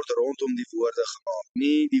musiek word rondom die woorde gemaak,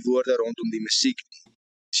 nie die woorde rondom die musiek nie,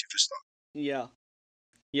 as jy verstaan.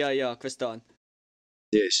 Ja, ek verstaan.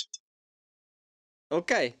 Yes.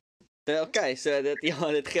 Okay, so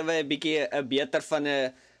dit gee my 'n bietjie 'n beter van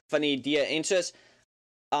 'n idee, en soos,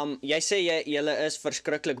 jy sê julle is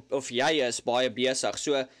verskriklik, of jy is baie besig,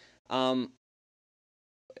 so,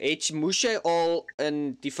 moes jy al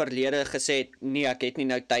in die verlede gesê, nee, ek het nie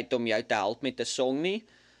nou tyd om jou te help met 'n song nie,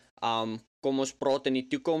 kom ons praat in die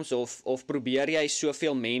toekoms, of probeer jy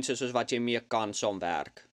soveel mense soos wat jy mee kan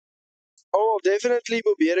saamwerk? Definitely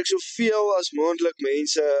probeer ek soveel as moontlik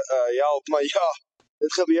mense help, maar ja,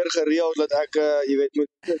 dit gebeur gereeld dat ek, jy weet, moet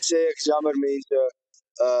sê, ek is jammer mense,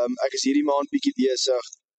 ek is hierdie maand bietjie besig,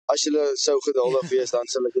 as julle sou geduldig wees, dan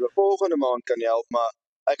sal ek julle volgende maand kan help, maar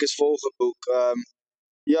ek is volgeboek.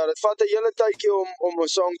 Ja, dit vat 'n hele tydjie om 'n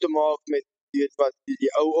song te maak met, jy weet wat,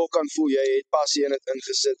 die ou ook kan voel, jy het passie in dit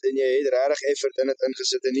ingesit, en jy het regtig effort in dit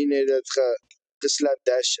ingesit, en nie net dit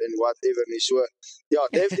geslapdash en whatever nie, so, ja,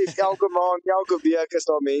 definitief elke maand, elke week is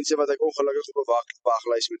daar mense wat ek ongelukkig op 'n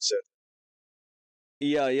waglys moet sit.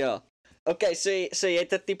 Ja. Okay, so jy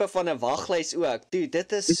het 'n tipe van 'n waglys ook. Dude,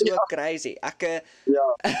 dit is so crazy.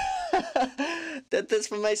 Dit is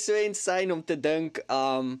vir my so insane om te dink,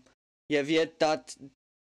 jy weet dat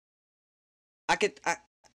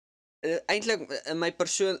eintlik in my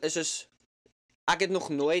persoon is soos, ek het nog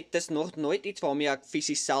nooit iets waarmee ek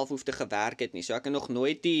fisies self hoef te gewerk het nie. So ek het nog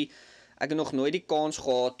nooit die kans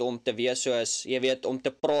gehad om te wees soos, jy weet, om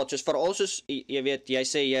te praat, soos veral soos, jy weet, jy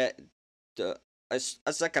sê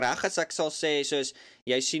as ek reg is, ek sal sê, soos,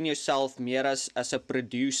 jy sien jouself meer as 'n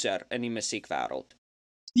producer in die musiekwêreld.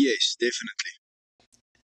 Yes, definitely.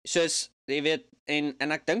 Soos, jy weet,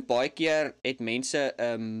 en ek dink baie keer het mense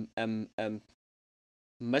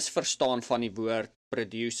misverstaan van die woord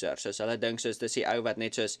producer, soos hulle dink soos dis die ou wat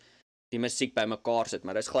net soos die musiek bymekaar sit,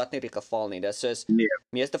 maar dis glad nie die geval nie. Dis soos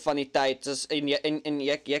meeste van die tyd, soos, en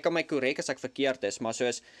jy kan my korrek as ek verkeerd is, maar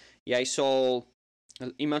soos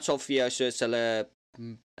iemand sal vir jou soos hulle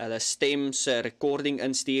stem se recording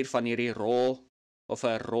instuur van hierdie raw of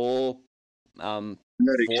 'n raw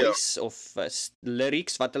voice of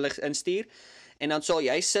lyrics wat hulle instuur, en dan sal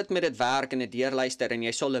jy sit met dit werk en dit deurluister, en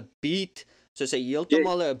jy sal 'n beat, soos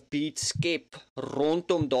heeltemal 'n beat skep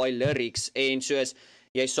rondom daai lyrics, en soos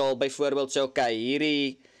jy sal byvoorbeeld sê, okay,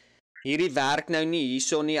 hierdie werk nou nie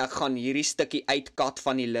hierso nie, ek gaan hierdie stukkie uitkat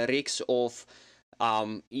van die lyrics, of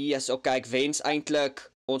yes, okay, ek wens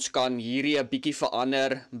eintlik ons kan hierdie 'n bietjie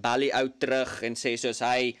verander, bel die ou terug en sê soos,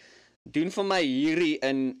 hy doen vir my hierdie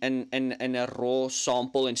in 'n raw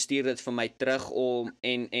sample en stuur dit vir my terug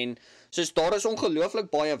en soos daar is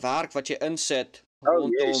ongelooflik baie werk wat jy insit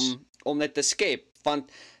rondom om dit te skep,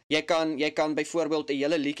 want jy kan byvoorbeeld 'n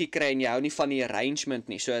hele liedjie kry en jy hou nie van die arrangement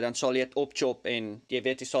nie, so dan sal jy dit opchop en jy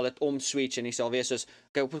weet jy sal dit omswitch en jy sal wees soos,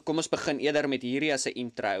 okay, kom ons begin eerder met hierdie as 'n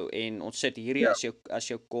intro en ons sit hierdie as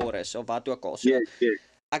jou chorus of wat ook al. So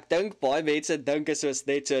ek dink baie mense dink is soos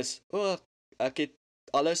net soos, ek het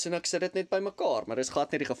alles en ek sit dit net bymekaar, maar dis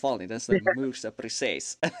glad nie die geval nie. Dis 'n moeëse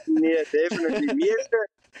proses. Nee, definitely.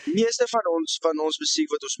 Meeste van ons musiek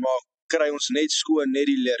wat ons maak, kry ons net skoon, net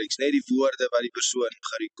die lyrics, net die woorde wat die persoon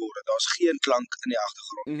gerekord het. Daar's geen klank in die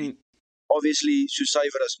agtergrond nie. Obviously, so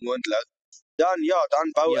suiwer as moontlik.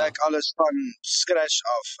 Dan bou ek alles van scratch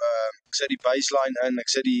af. Ek sit die bassline in, ek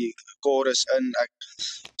sit die chorus in. Ek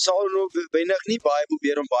sal nog weinig nie baie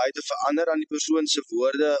probeer om baie te verander aan die persoon se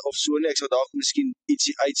woorde of so nie. Ek sal dalk miskien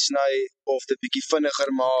ietsie uitsny of dit bietjie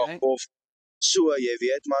vinniger maak of so, jy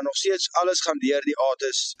weet, maar nog steeds alles gaan deur die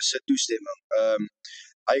artist se toestemming.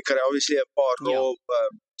 Hy kry obviously 'n paar raw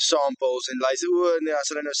samples en luister, nee, as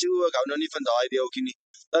hulle nou sê, ek hou nou nie van daai deeltjie nie,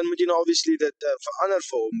 dan moet jy nou obviously dit verander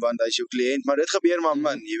vir hom, want hy is jou kliënt, maar dit gebeur maar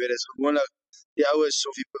min, jy weet, dit is gewoonlik, die oues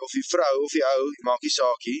of die vrou of die ou, maak nie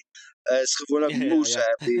saakie, is gewoonlik moes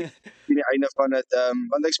happy in die einde van dit,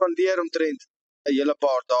 want ek spandeer omtrent 'n hele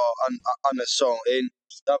paar dae aan 'n song, en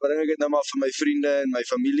dan bring ek dit nou maar vir my vriende en my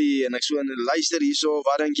familie, en ek so, luister hierso,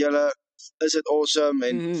 wat dink julle, is dit awesome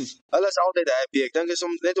en Mhm. hulle is altyd happy. Ek dink is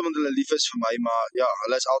net omdat hulle lief is vir my, maar ja,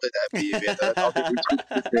 hulle is altyd happy, jy weet. Hulle het altyd iets goed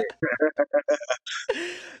te sê.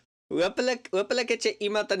 Hoopelik het jy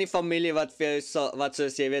iemand aan die familie wat vir jou wat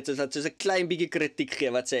soos jy weet, soos 'n klein bietjie kritiek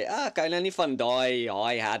gee wat sê, "Ah, kan nou nie van daai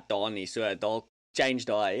hi-hat daar nie, so dalk change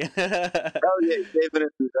daai." Oh nee,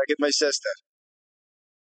 definitely. Ek het my suster.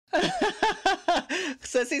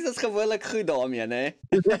 Sissies is gewoonlik goed daarmee, né?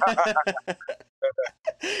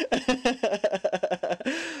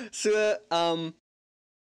 So,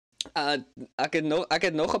 ek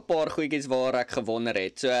het nog 'n paar goedjies waar ek gewonder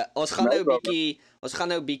het. So, ons gaan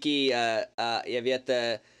nou bietjie jy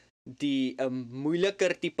weet die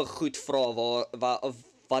moeiliker tipe goed vra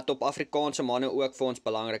wat op Afrikaanse manne ook vir ons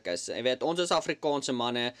belangrik is. Jy weet, ons is Afrikaanse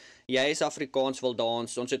manne, jy is Afrikaans Wil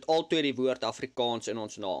Dans, ons het albei die woord Afrikaans in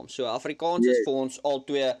ons naam. So Afrikaans is vir ons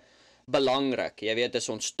albei belangrik. Jy weet, dis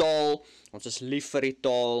ons taal, ons is lief vir die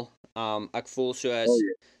taal. Ek voel soos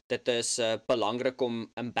dit is belangrik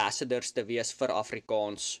om ambassadors te wees vir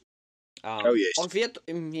Afrikaans.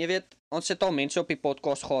 Jy weet, ons het al mense op die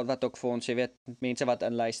podcast gehad wat ook vir ons, jy weet, mense wat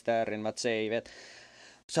inluister en wat sê, jy weet,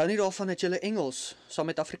 sou nie daarvan dat julle Engels saam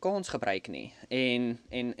met Afrikaans gebruik nie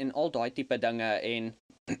en al daai tipe dinge en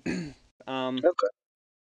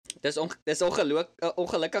dis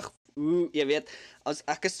ongelukkig hoe jy weet as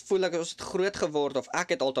ek voel ek ons het groot geword of ek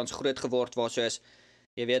het althans groot geword waar soos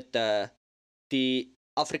jy weet die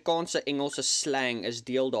Afrikaanse Engelse slang is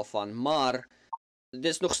deel daarvan, maar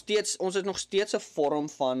dis nog steeds ons het nog steeds 'n vorm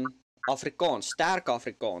van Afrikaans, sterk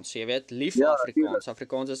Afrikaans, jy weet, lief Afrikaans.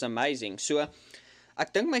 Afrikaans is amazing. So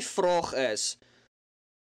ek dink my vraag is,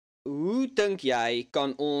 hoe dink jy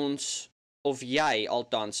kan ons, of jy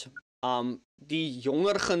althans, die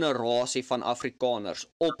jonger generasie van Afrikaners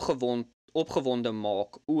opgewonde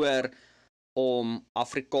maak oor om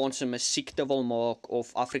Afrikaanse musiek te wil maak,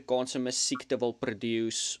 of Afrikaanse musiek te wil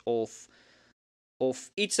produce, of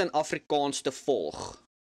iets in Afrikaans te volg?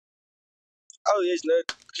 Jy's nou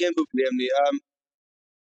geen probleem nie.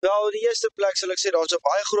 Wel, in die eerste plek sal ek sê, daar's 'n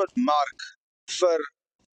baie groot mark vir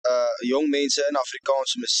jong mense in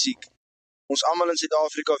Afrikaanse musiek. Ons almal in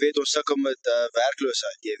Suid-Afrika weet, ons sukkel met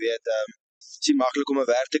werkloosheid, jy weet, is nie maklik om 'n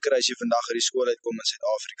werk te kry as jy vandag uit die skool uitkom in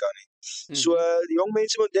Suid-Afrika nie. So, die jong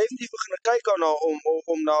mense moet definitief begin kyk daarna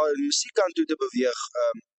om na die musiekkant toe te beweeg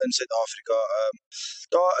in Suid-Afrika.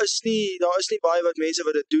 Daar is nie baie wat mense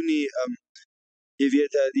wat dit doen nie. Jy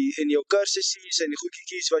weet, in jou kursussies en die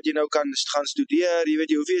goedjies wat jy nou kan gaan studeer, jy weet,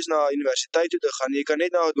 jy hoef nie eens na universiteit toe te gaan, jy kan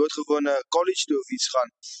net na 'n doodgewone college toe of iets gaan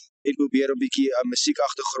en probeer 'n bietjie musiek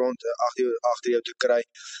agtergrond agter jou te kry.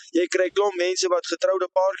 Jy kry klomp mense wat getroude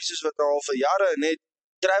paartjies is wat nou al vir jare net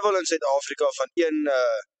travel in Suid-Afrika van een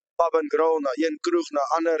pub and grill na een kroeg na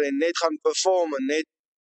ander en net gaan perform en net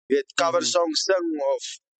weet cover songs sing of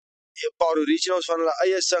 'n paar originals van hulle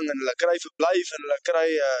eie sing en hulle kry verblyf en hulle kry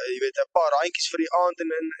jy weet 'n paar randjies vir die aand en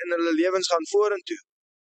hulle lewens gaan vorentoe.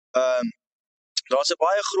 Daar's 'n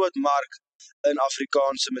baie groot mark in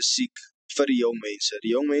Afrikaanse musiek vir die jong mense.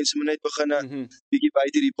 Die jong mense moet net begin bietjie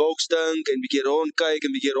buite die boks dink en bietjie rondkyk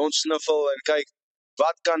en bietjie rondsniffel en kyk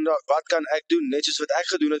wat kan ek doen, net soos wat ek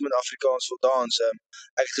gedoen het met Afrikaans Wil Dans.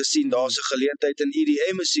 Ek het gesien daar's 'n geleentheid in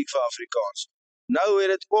EDM musiek vir Afrikaans. Nou het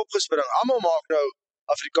dit opgespring. Almal maak nou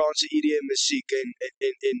Afrikaanse EDM musiek en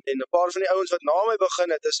 'n paar van die ouens wat na my begin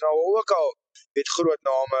het is nou ook al weet groot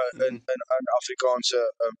name in Afrikaanse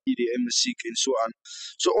EDM musiek en so aan.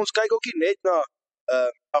 So ons kyk ook nie net na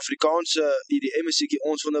Afrikaanse EDM musiek,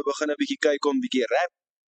 ons wil nou begin 'n bietjie kyk om 'n bietjie rap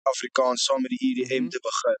Afrikaans saam met die EDM te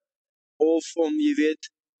begin. Of om jy weet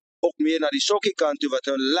ook meer na die sokkie kant toe wat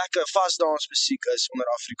nou lekker vasdans musiek is onder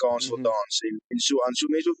Afrikaans Wil Dans en so aan. So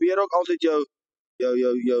mense probeer ook altyd jou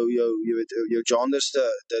genres te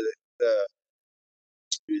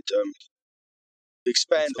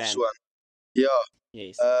expand of so aan. Ja.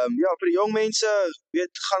 Yes. Vir die jong mense,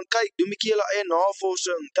 weet, gaan kyk, doen 'n bietjie hulle eie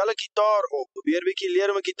navorsing, tel 'n gitaar op, probeer 'n bietjie leer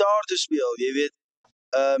om 'n gitaar te speel, jy weet.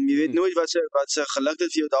 Jy weet nooit wat se geluk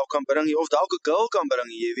dit vir jou dalk kan bring, of dalk 'n girl kan bring,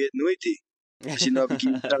 jy weet nooit nie. As jy nou 'n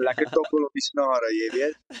bietjie kan lekker tokkel op die snare, jy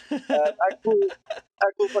weet.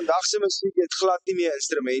 Ek voel vandag se musiek het glad nie meer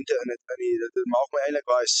instrumente in dit nie. Dit maak my eintlik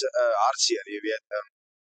baie hartseer, jy weet.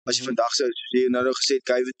 As jy vandag soos jy nou gesê het,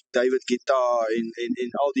 David gitaar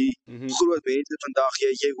en al die groot mense vandag,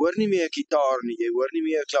 jy hoor nie meer 'n gitaar nie, jy hoor nie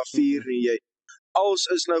meer 'n klavier nie, alles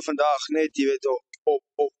is nou vandag net, jy weet,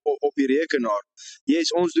 op die rekenaar.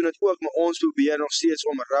 Yes, ons doen dit ook, maar ons probeer nog steeds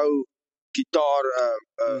om rou gitaar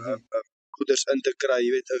goeders in te kry,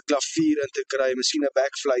 jy weet, 'n klavier in te kry, miskien 'n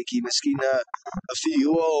backfluitjie, miskien 'n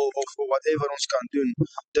viool of whatever ons kan doen.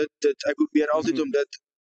 Ek probeer altyd om dit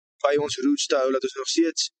by ons roots te hou, dat ons nog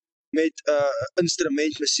steeds met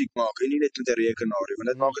instrumentmusiek maak en nie net met 'n rekenaar nie, want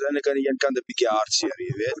dit maak dit eintlik aan die een kant 'n bietjie hartseer,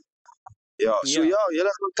 jy weet. Ja, so ja,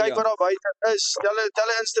 julle gaan kyk wat daar buite is. Tel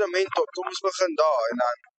 'n instrument op. Kom ons begin daar en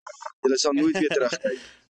dan julle sal nooit weer terugkyk.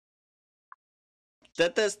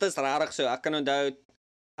 Dit is rarig so. Ek kan onthou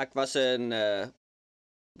ek was in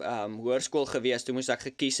hoërskool gewees, toe moes ek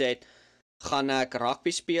gekies het, gaan ek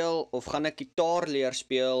rugby speel of gaan ek gitaar leer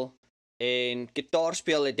speel? En gitaar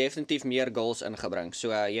speel het definitief meer goals ingebring. So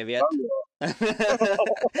jy weet.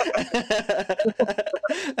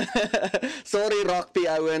 Sorry rugby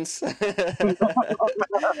ouens.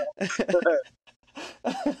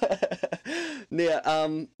 Nee,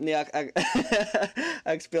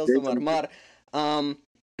 ek speel sommer, maar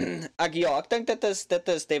ek dink dit is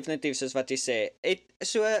definitief soos wat jy sê.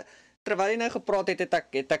 Terwyl jy nou gepraat het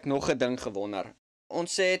ek nog 'n ding gewonder.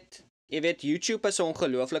 Ons het, jy weet, YouTube is 'n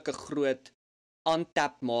ongelooflike groot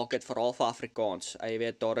untapped market veral vir Afrikaans. Jy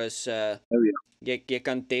weet, daar is jy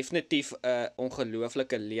kan definitief 'n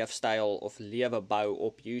ongelooflike leefstyl of lewe bou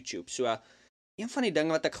op YouTube. So een van die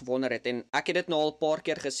dinge wat ek gewonder het, en ek het dit nou al 'n paar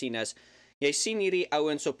keer gesien, is jy sien hierdie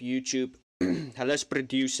ouens op YouTube, hulle is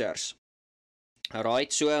producers.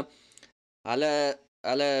 Alright, so hulle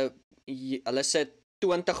sit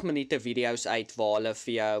 20 minute video's uit waar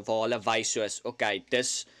hulle wys soos, okay,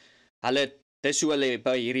 dis hoe hulle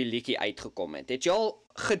by hierdie liedjie uitgekom het. Het jy al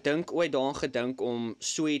ooit daaraan gedink om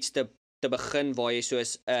so iets te begin waar jy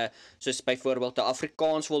soos byvoorbeeld 'n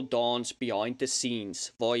Afrikaans Wil Dans behind the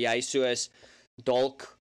scenes, waar jy soos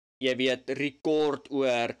dalk, jy weet, rekord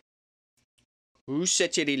oor hoe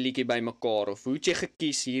sit jy die liedjie bymekaar, of hoe het jy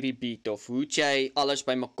gekies hierdie beat, of hoe het jy alles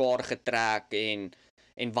bymekaar getrek, en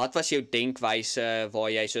wat was jou denkwyse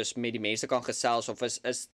waar jy soos met die mense kan gesels, of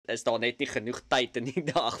is daar net nie genoeg tyd in die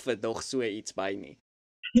dag vir nog so iets by nie?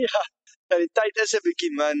 Ja, die tyd is 'n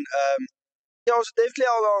bietjie min. Ja, ons het definitely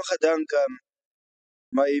al daaraan gedink.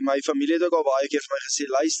 My familie het ook al baie keer vir my gesê,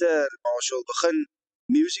 luister, maar ons wil begin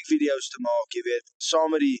music video's te maak, jy weet, saam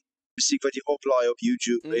met die musiek wat jy oplaai op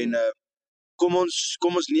YouTube, en kom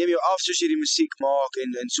ons neem jou af soos jy die musiek maak,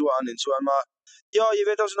 en so aan, maar ja, jy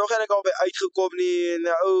weet, ons is nog eintlik al by uitgekom nie, en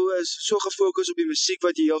ou is so gefokus op die musiek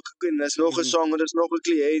wat jy heel ken, is nog 'n song, en is nog 'n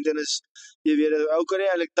kliënt, en is, jy weet, ou kan nie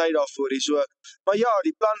eintlik tyd daarvoor nie, so, maar ja,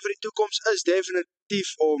 die plan vir die toekoms is definitief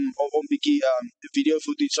om bietjie video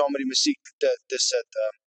footage saam met die musiek te sit.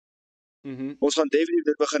 Ons gaan definitief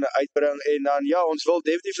dit begin uitbring, en dan ja, ons wil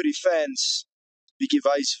definitief vir die fans bietjie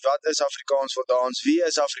wys, wat is Afrikaans Wil Dans, wie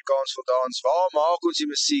is Afrikaans Wil Dans, waar maak ons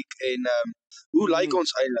die musiek, en hoe lyk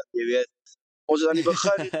ons eintlik, jy weet. Ons is aan die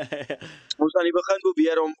begin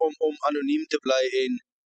probeer om anoniem te bly, en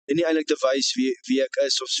nie eintlik te wys wie ek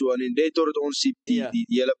is of so, en net totdat ons die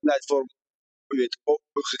hele platform, jy weet,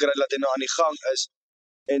 gekry dat hy nou aan die gang is,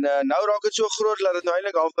 en nou raak dit so groot, dat dit nou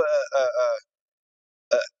eintlik al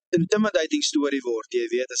 'n intimidating story word, jy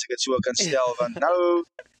weet, as ek dit so kan stel, want nou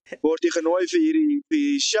word jy genooi vir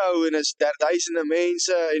hierdie show, en is duisende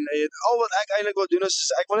mense, en al wat ek eintlik wil doen,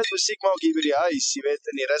 is ek wil net musiek maak hier by die huis, jy weet,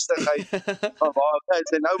 in die rustigheid van waar ek is,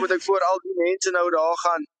 en nou moet ek voor al die mense nou daar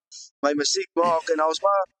gaan, my musiek maak, en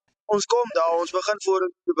ons kom daar, ons begin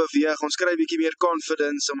vorentoe te beweeg, ons kry 'n bietjie meer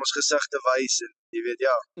confidence om ons gesig te wys, en jy weet,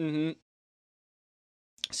 ja.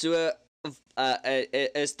 So,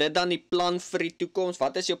 is dit dan die plan vir die toekoms?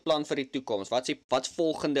 Wat is jou plan vir die toekoms? Wat's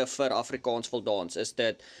volgende vir Afrikaans Wil Dans? Is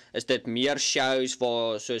dit meer shows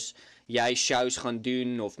waar soos jy shows gaan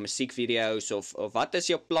doen, of musiekvideo's, of wat is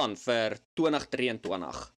jou plan vir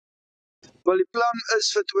 2023? Wel, die plan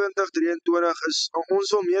is vir 2023 is,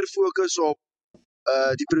 ons wil meer fokus op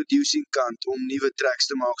die producing kant, om nuwe tracks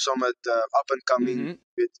te maak saam met up and coming,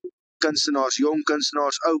 weet, kunstenaars, jong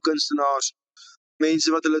kunstenaars, ou kunstenaars,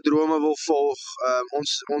 mense wat hulle drome wil volg,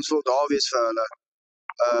 ons wil daar wees vir hulle.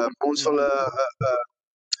 Ons wil 'n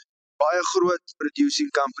baie groot producing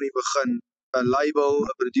company begin, 'n label,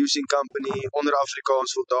 'n producing company onder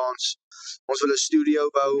Afrikaans Wil Dans. Ons wil 'n studio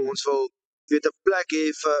bou, ons wil, weet, 'n plek hê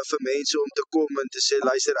vir mense om te kom en te sê,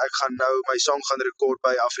 luister, ek gaan nou my song gaan rekord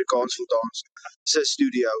by Afrikaans Wil Dans se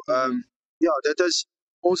studio. Ja, dit is,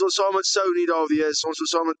 ons wil saam met Sony daar wees, ons wil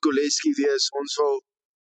saam met Koleski wees, ons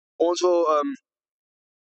wil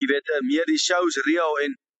jy weet, meer die shows reël,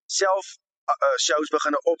 en self shows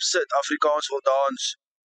begin opsit, Afrikaans Wil Dans,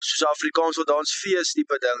 soos Afrikaans Wil Dans fees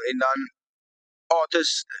tipe ding, en dan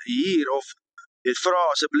artists hier, of jy vra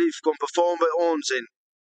asseblief, kom perform by ons, en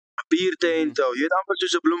biertent, jy weet, amper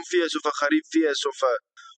soos 'n bloemfees, of 'n gariepfees,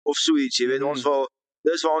 of so iets, jy weet, ons wil,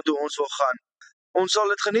 dis waartoe ons wil gaan. Ons sal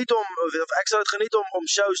dit geniet ek sal dit geniet om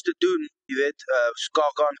shows te doen, jy weet,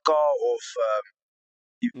 KAK, of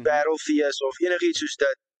die wêreldfees, of enigiets soos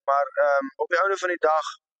dit, maar op die einde van die dag,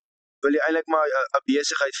 wil jy eintlik maar 'n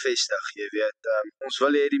besigheid vestig, jy weet. Ons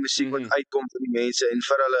wil hê die musiek moet uitkom vir die mense en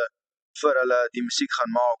vir hulle die musiek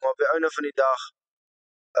gaan maak, maar op die einde van die dag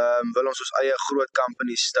wil ons eie groot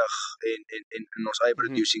company stig en ons eie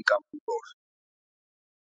producing company word.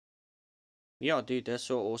 Ja, dude, dis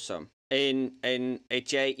so awesome. En het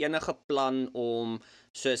jy enige plan om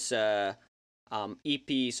soos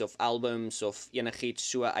EP's of albums of enigiets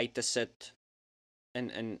so uit te sit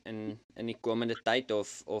in die komende tyd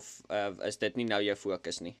of is dit nie nou jou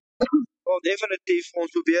fokus nie? Wel, definitief,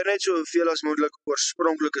 ons probeer net soveel as moontlik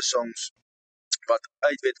oorspronklike songs wat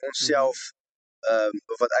uit weet ons self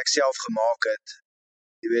wat ek self gemaak het,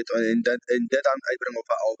 jy weet, en dit dan uitbring op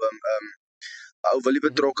 'n album. Ou wil jy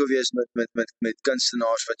betrokke wees met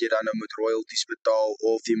kunstenaars wat jy dan nou moet royalties betaal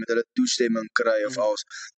of jy moet hulle toestemming kry of alles.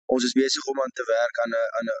 Ons is besig om aan te werk aan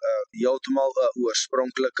 'n heeltemal 'n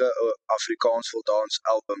oorspronklike Afrikaans Wil Dans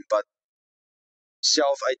album wat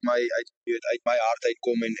self uit my hart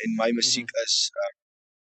uitkom en my musiek is.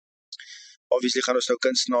 Obviously gaan ons nou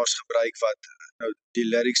kunstenaars gebruik wat nou die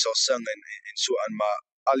lyrics sal sing en so aan, maar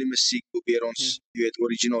al die musiek probeer ons, jy weet,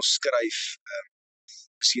 original skryf.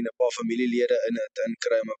 Miskien 'n paar familielede in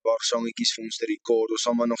kry om 'n paar songetjies vir ons te rekord. Ons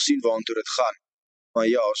sal maar nog sien waartoe dit gaan. Maar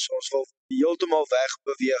ja, ons wil heeltemal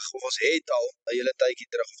wegbeweeg, of ons het al 'n hele tydjie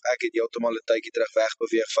terug, of ek het heeltemal 'n tydjie terug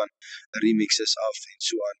wegbeweeg van remixes af en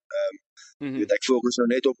so aan. Weet, ek fokus nou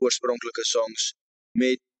net op oorspronklike songs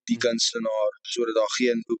met die kunstenaar, sodat daar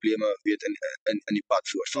geen probleme weet in die pad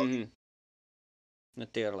voorval.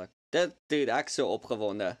 Natuurlik. Dude, ek so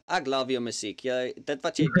opgewonde. Ek love jou musiek. Dit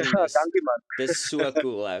wat jy doen is, dankie man. Dis so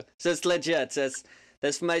cool, ou. So it's legit.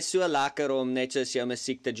 Dis vir my so lekker om net soos jou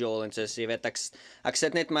musiek te jol en soos, jy weet, ek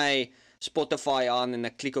sit net my Spotify aan en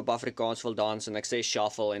ek klik op Afrikaans Wil Dans en ek sê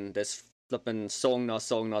shuffle en dis flippin song na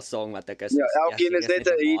song na song wat ek is. Ja, elkeen is net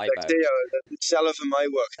 'n hit, ek sê jou, dit is self vir my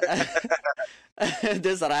ook.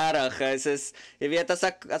 Dis rarig, jy weet, as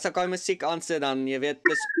ek daai musiek aansit, dan, jy weet,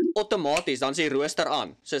 dis outomaties, dan is die rooster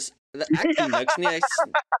aan, soos, ek doen niks nie,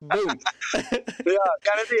 boom. Ja,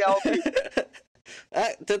 kan dit nie help nie.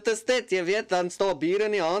 Dit is dit, jy weet, dan staan bier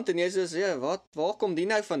in die hand, en jy sê, ja, waar kom die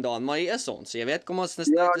nou vandaan, maar hier is ons, jy weet, kom ons, dis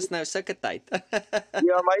nou sulke tyd.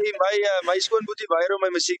 Ja, my skoonboetie weier om my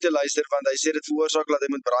musiek te luister, want hy sê dit veroorsaak dat hy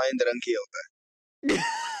moet braai en drink heel tyd.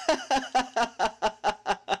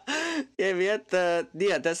 Jy weet,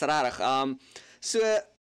 nee, dis rarig. So,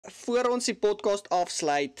 voor ons die podcast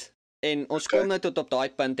afsluit, en ons kom nou tot op daai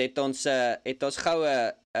punt, het ons gou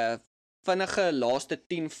 'n vinnige laaste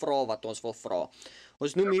 10 vrae wat ons wil vra.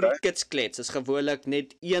 Ons noem hierdie kitsklets, is gewoonlik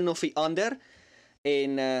net een of die ander,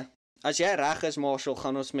 en as jy reg is, Marshall,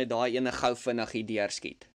 gaan ons met daai ene gou vinnig hier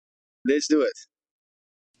deurskiet. Let's do it.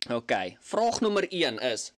 Ok, vraag nommer 1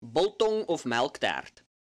 is, biltong of melktert?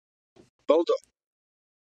 Biltong.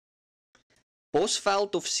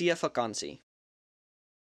 Bosveld of seevakansie?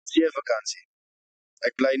 Seevakansie.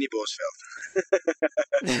 Ek bly in die Bosveld.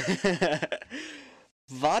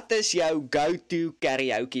 Wat is jou go-to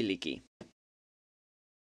karaoke liedjie?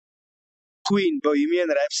 Queen, Bohemian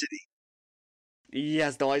Rhapsody.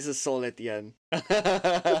 Yes, daai is 'n solid een.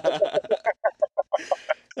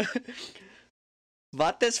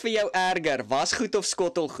 Wat is vir jou erger, wasgoed of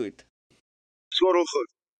skottelgoed? Skottelgoed.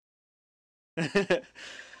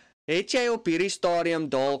 Het jy op hierdie stadium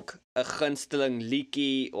dalk 'n gunsteling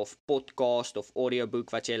liedjie of podcast of audioboek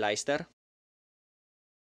wat jy luister?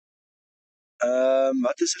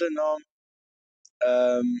 Wat is hulle naam?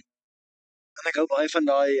 En ek hou baie van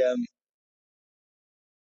daai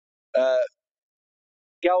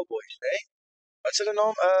Cowboys, né? Wat is hulle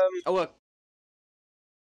naam?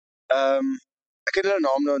 Ek het hulle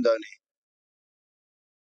naam nou onthou nie.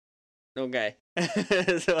 Okay.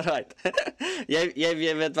 So right. Jy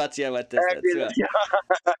weet wat is dit, so. Ja.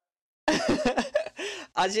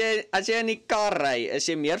 As jy in die kar ry, is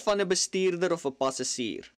jy meer van 'n bestuurder of 'n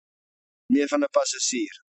passasier? Meer van 'n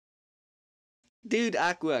passasier. Dude,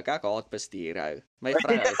 ek ook. Ek haat bestuur, hou. My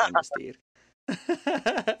vrou hou van bestuur.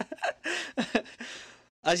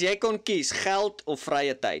 As jy kon kies, geld of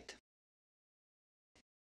vrye tyd?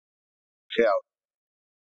 Geld.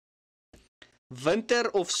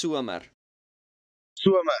 Winter of somer?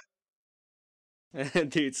 Somer.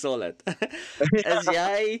 Dude, solid.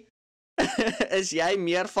 Is jy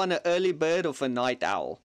meer van 'n early bird of 'n night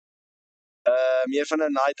owl? Meer van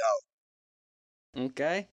 'n night owl.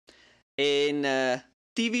 Okay. En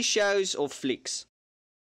TV shows of flieks?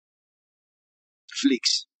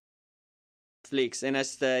 Flieks. En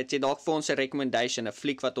het jy dalk vir ons 'n recommendation, 'n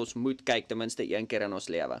fliek wat ons moet kyk ten minste een keer in ons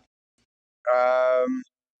lewe?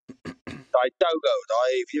 Daai Togo,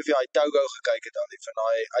 weet jy of jy daai Togo gekyk het al, van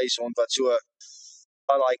daai ysond wat so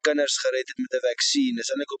al daai kinders gered het met 'n vaksin. Dis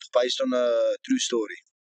eintlik op based on 'n true story.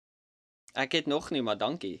 Ek het nog nie, maar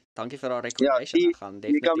dankie. Dankie vir haar Ja, recommendation. Ek gaan jy kan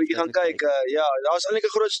definitief bietjie gaan dit moet kyk. Ja, daar's eintlik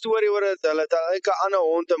 'n groot storie oor dit. Hulle het eintlik 'n ander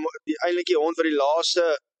hond, eintlik die hond wat die laaste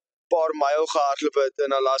paar myl gehardloop het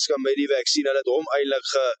in Alaska met die vaksin. Hulle het hom eintlik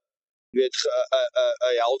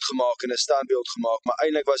 'n held gemaak en 'n standbeeld gemaak, maar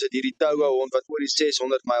eintlik was dit hierdie Togo hond wat oor die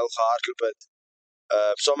 600 myl gehardloop het.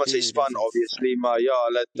 Saam met sy Dude, span dis obviously, maar ja,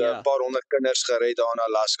 hulle het 'n Ja. paar honderd kinders gered daar in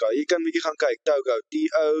Alaska. Jy kan bietjie gaan kyk, Togo,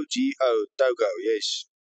 Togo, Togo, yes.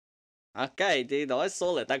 Okay, daai is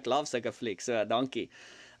solid. Ek love sulke flieks. So, dankie.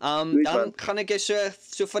 Goed, Dan man. gaan ek jou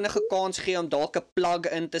so vinnige kans gee om dalk 'n plug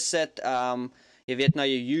in te sit. Jy weet na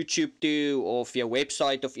jou YouTube toe of jou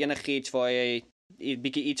website of enigiets waar jy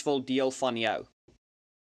bietjie iets wil deel van jou.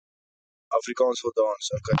 Afrikaans Wil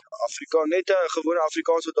Dans. Okay. Net 'n gewone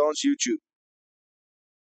Afrikaans Wil Dans YouTube.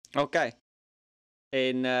 Okay.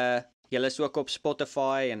 En julle is ook op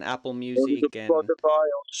Spotify en Apple Ons is Music op Spotify,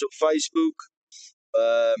 ons is op Facebook,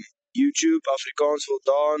 YouTube Afrikaans Wil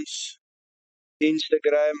Dans.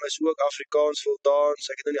 Instagram is ook Afrikaans Wil Dans.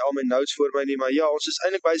 Ek het nou nie al my notes voor my nie, maar ja, ons is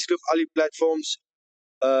eintlik basically op al die platforms.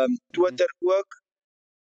 Twitter ook.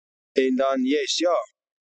 En dan yes, ja.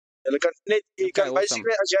 Jy kan awesome.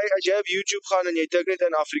 basically as jy op YouTube gaan en jy tik net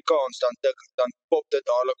in Afrikaans, dan pop dit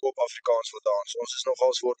dadelik op Afrikaans Wil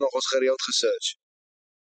Dans. Word nogals gereeld gesearch.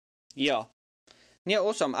 Ja. Nee,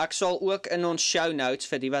 awesome. Ek sal ook in ons show notes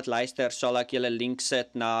vir die wat luister, sal ek julle link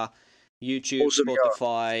sit na YouTube, Awesome,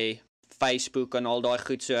 Spotify, Facebook en al daai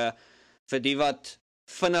goed. So vir die wat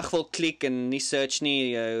vinnig wil klik en nie search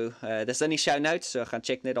nie, dis in die show notes, so gaan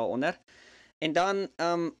check net daaronder. En dan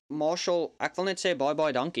Marshall, ek wil net sê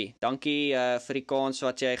baie dankie. Dankie vir die kans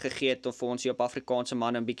wat jy gegee het om vir ons hier op Afrikaanse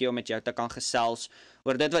Man 'n bietjie om met jou te kan gesels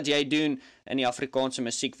oor dit wat jy doen in die Afrikaanse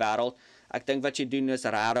musiekwêreld. Ek dink wat jy doen is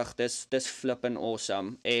regtig, dis flippin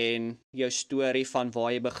awesome. En jou storie van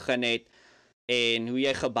waar jy begin het en hoe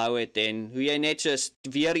jy gebou het en hoe jy net soos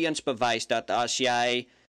weer eens bewys dat as jy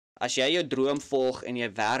jou droom volg en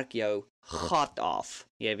jy werk jou gat af,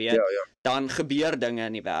 jy weet, Ja. dan gebeur dinge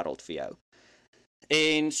in die wêreld vir jou.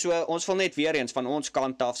 En so ons wil net weer eens van ons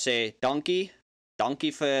kant af sê dankie.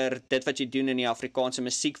 Dankie vir dit wat jy doen in die Afrikaanse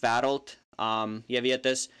musiekwêreld. Jy weet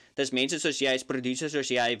dis mense soos jy, is producers soos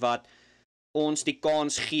jy wat ons die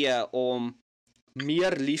kans gee om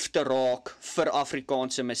meer lief te raak vir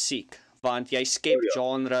Afrikaanse musiek, want jy skep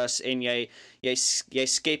genres en jy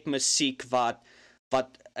skep musiek wat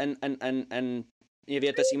in jy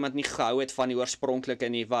weet as iemand nie gehou het van die oorspronklike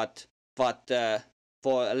nie, wat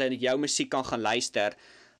waar hulle jou musiek kan gaan luister,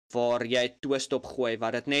 waar jy 'n twist op gooi,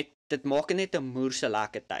 wat dit maak net 'n moerse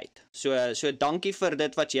lekker tyd. So dankie vir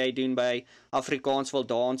dit wat jy doen by Afrikaans Wil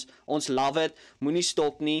Dans. Ons love it. Moenie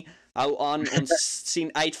stop nie. Hou aan. Ons sien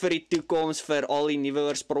uit vir die toekoms vir al die nuwe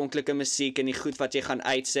oorspronklike musiek en die goed wat jy gaan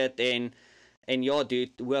uitsit en ja,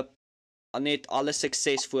 dude, hoop net alle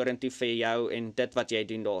sukses vorentoe vir jou en dit wat jy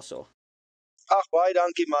doen daarso. Ag, baie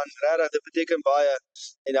dankie man, regtig, dit beteken baie.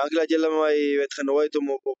 En dankie dat julle my genooi het om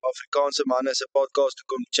op Afrikaanse manne se podcast te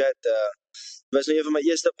kom chat. Dit was nou een van my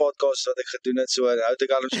eerste podcasts wat ek gedoen het, so hou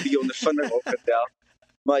ek al 'n bietjie ondervinding opgetel.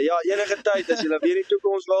 Maar ja, enige tyd as julle weer die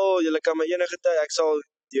toekoms wil, julle kan my enige tyd, ek sal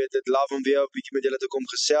dit love om weer 'n bietjie met julle te kom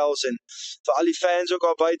gesels en vir al die fans ook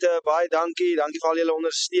al buite, baie dankie. Dankie vir al julle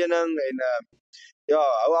ondersteuning en ja,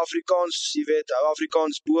 hou Afrikaans, jy weet, hou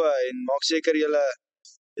Afrikaans bo en maak seker julle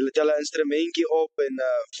tel 'n instrumentjie op en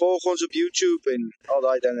volg ons op YouTube en al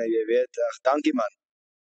daai dinge, jy weet. Dankie man.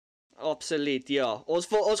 Absoluut, ja. Ons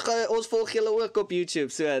volg julle ook op YouTube.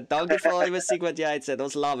 So, dankie vir al die musiek wat jy uitsit.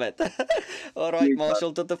 Ons love it. Alright,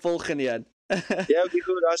 Marshall, tot 'n volgende een. Ja, okay,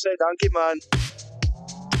 goed. Dan sê dankie man.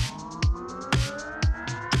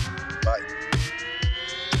 Bye.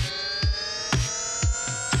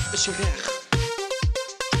 Is jy reg?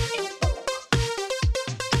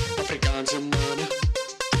 Afrikaanse manne.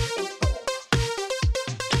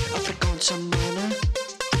 Afrikaanse manne.